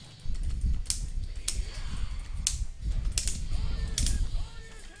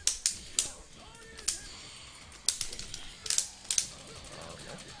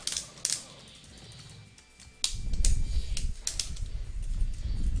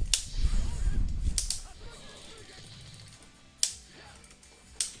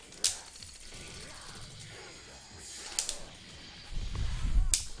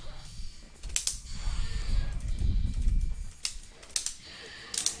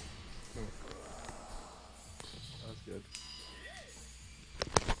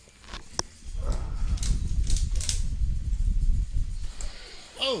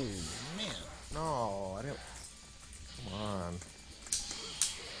 Oh, man. No, I didn't. Come on.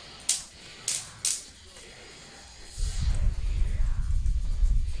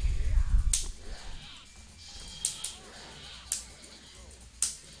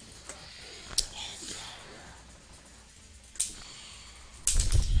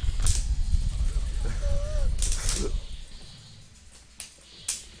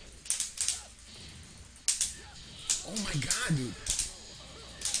 Oh my god, dude.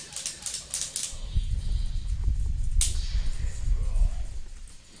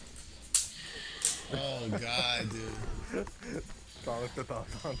 Oh god, dude. Thong, thong,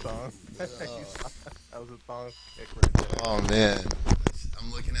 thong, thong. That was a thong kick right there. Oh man.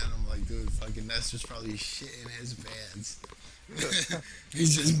 I'm looking at him like, dude, fucking Nestor's probably shitting his pants.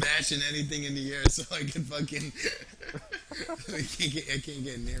 He's just mashing anything in the air so I can fucking. I can't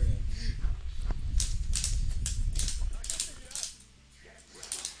get near him.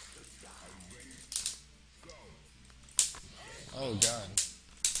 Oh god.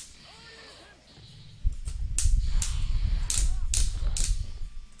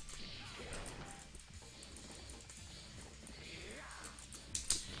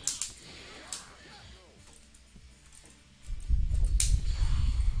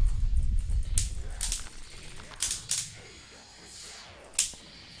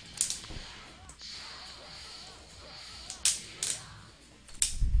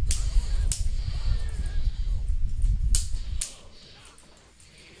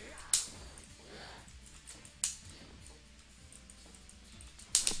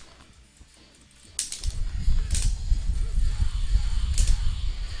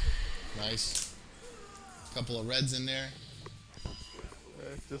 Nice. Couple of reds in there.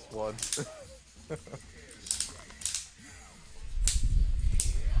 Just one.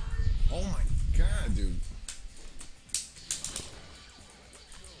 Oh my god, dude.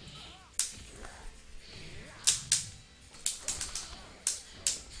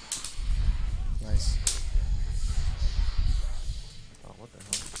 Nice. Oh, what the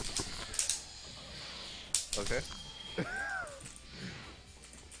hell? Okay.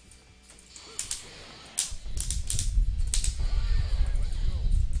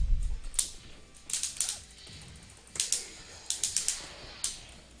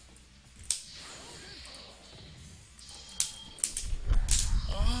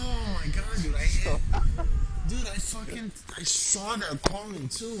 Oh my god, dude, I hit. Dude, I saw that coming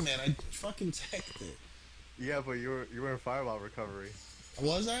too, man. I fucking teched it. Yeah, but you were in fireball recovery.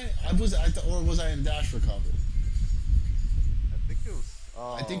 Was I? Or was I in dash recovery? I think it was.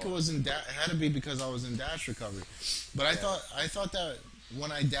 Oh. I think it was in it had to be because I was in dash recovery. But I thought that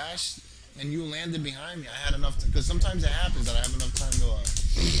when I dashed and you landed behind me, I had enough because sometimes it happens that I have enough time to.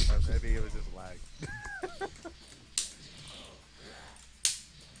 Maybe it was just lag.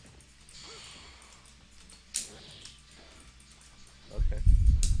 Okay.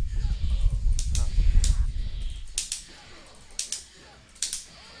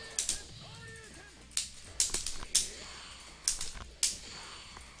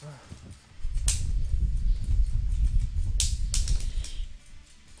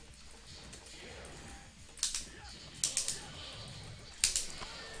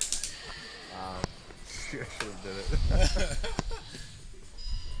 I should have did it.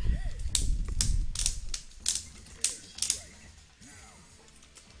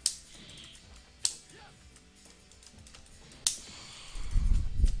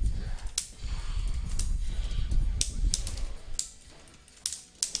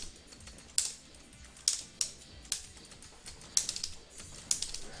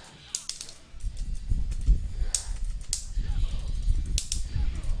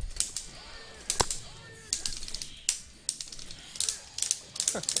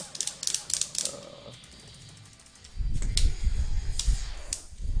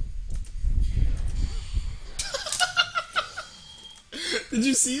 Did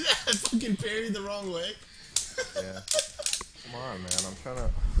you see that? I fucking parried the wrong way. Yeah. Come on, man. I'm trying to.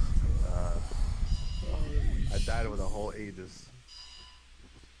 I died with a whole Aegis.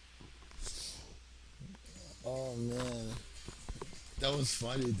 Oh man, that was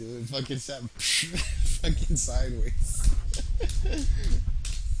funny, dude. It fucking sat fucking sideways.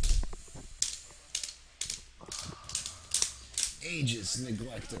 Aegis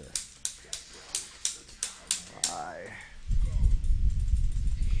neglector. Bye.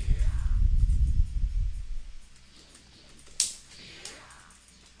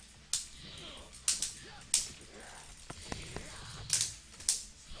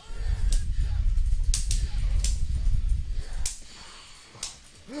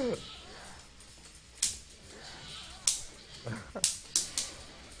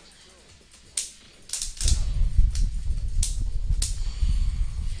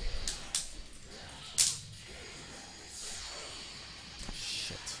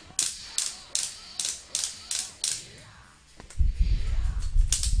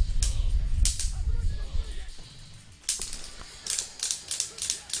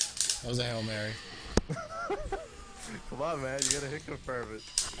 was a Hail Mary. Come on, man. You gotta hit confirm it.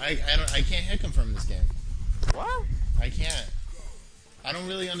 I can't hit confirm this game. What? I can't. I don't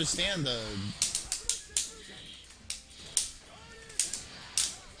really understand the.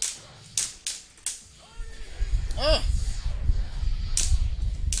 Oh!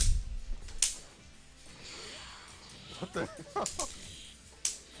 What the hell?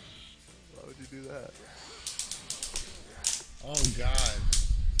 Why would you do that? Oh God.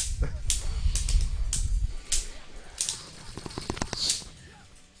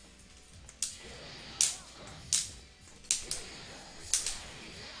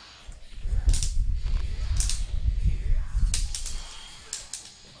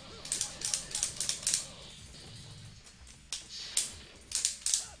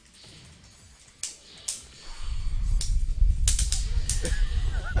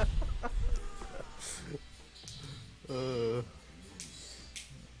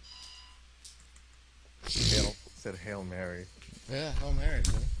 Said Hail Mary. Yeah, Hail Mary,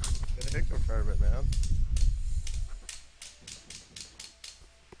 dude. Gotta hit confirm it, man.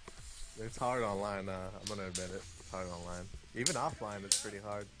 It's hard online, I'm gonna admit it. It's hard online. Even offline, it's pretty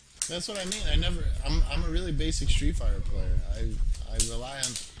hard. That's what I mean. I'm a really basic Street Fighter player. I rely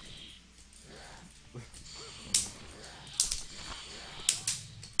on.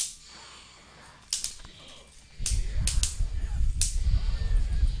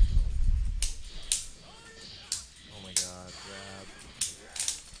 Oh my god, grab.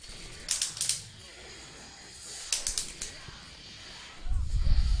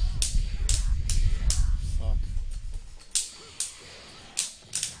 Fuck.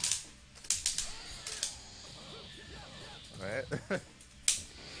 Right?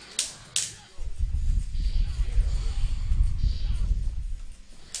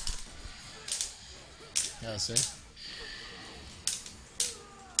 Yeah, see.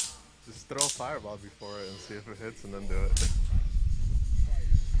 Just throw a fireball before it and see if it hits and then do it.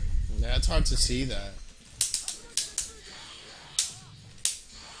 Yeah, it's hard to see that.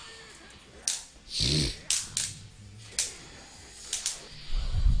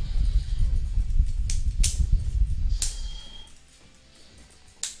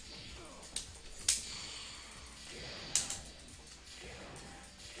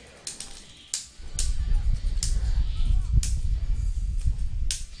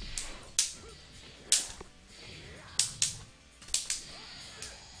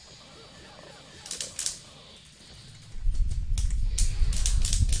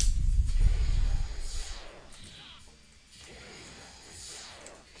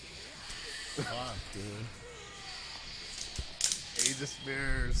 Fuck, dude. Aegis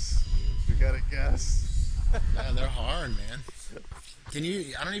mirrors. You gotta guess. Yeah, they're hard, man. Can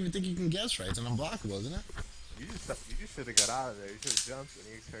you? I don't even think you can guess right. It's an unblockable, isn't it? You just should have got out of there. You should have jumped and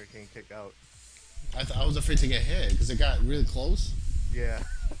EX Hurricane kick out. I was afraid to get hit because it got really close. Yeah.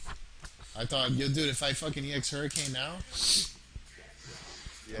 I thought, yo, dude, if I fucking EX Hurricane now,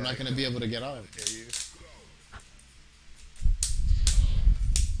 Yeah, I'm not gonna be able to get out. Okay, you.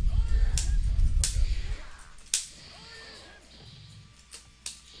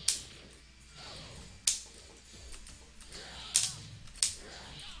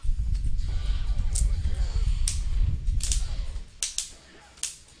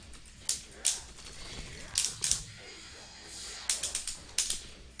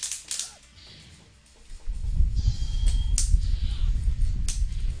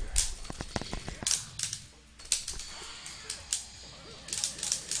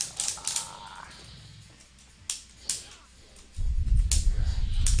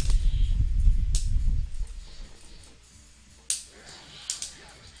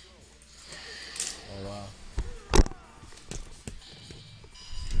 Oh wow.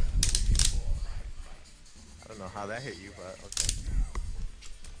 I don't know how that hit you, but okay.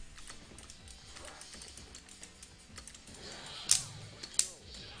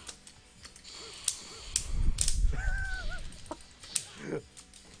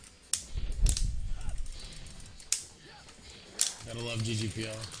 Gotta love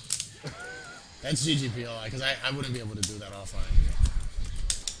GGPL. That's GGPL, because I wouldn't be able to do that offline.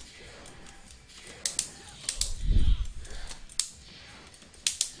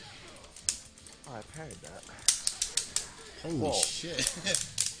 Oh, I parried that. Holy Whoa. shit.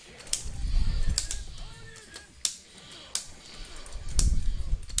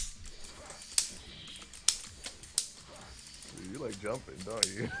 Dude, you like jumping, don't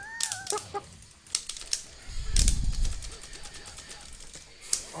you?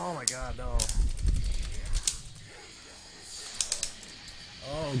 Oh my god, no.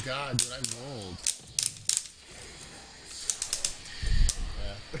 Oh god, dude, I rolled.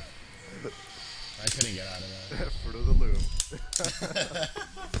 Yeah. I couldn't get out of that. Fruit of the Loom.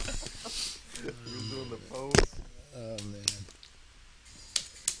 He was doing the pose. Oh man.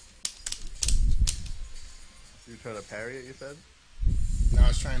 You were trying to parry it, you said? No, I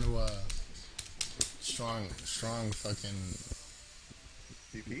was trying to strong fucking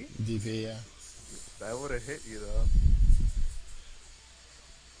DP? DP, yeah. That would have hit you though.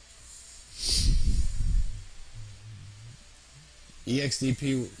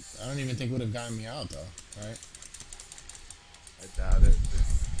 EXDP, I don't even think would have gotten me out though, right? I doubt it.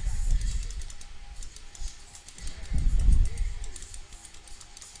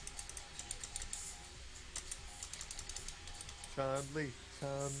 Chun-Li.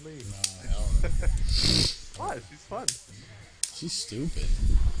 Nah, hell no. Why? She's fun. She's stupid.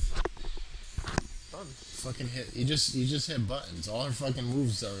 Fun. Fucking hit. You just hit buttons. All her fucking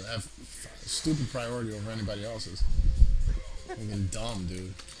moves have stupid priority over anybody else's. Fucking dumb,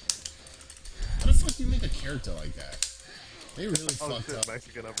 dude. How the fuck do you make a character like that? They really Oh fucked shit, up.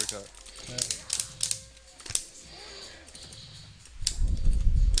 Mexican uppercut. Yeah.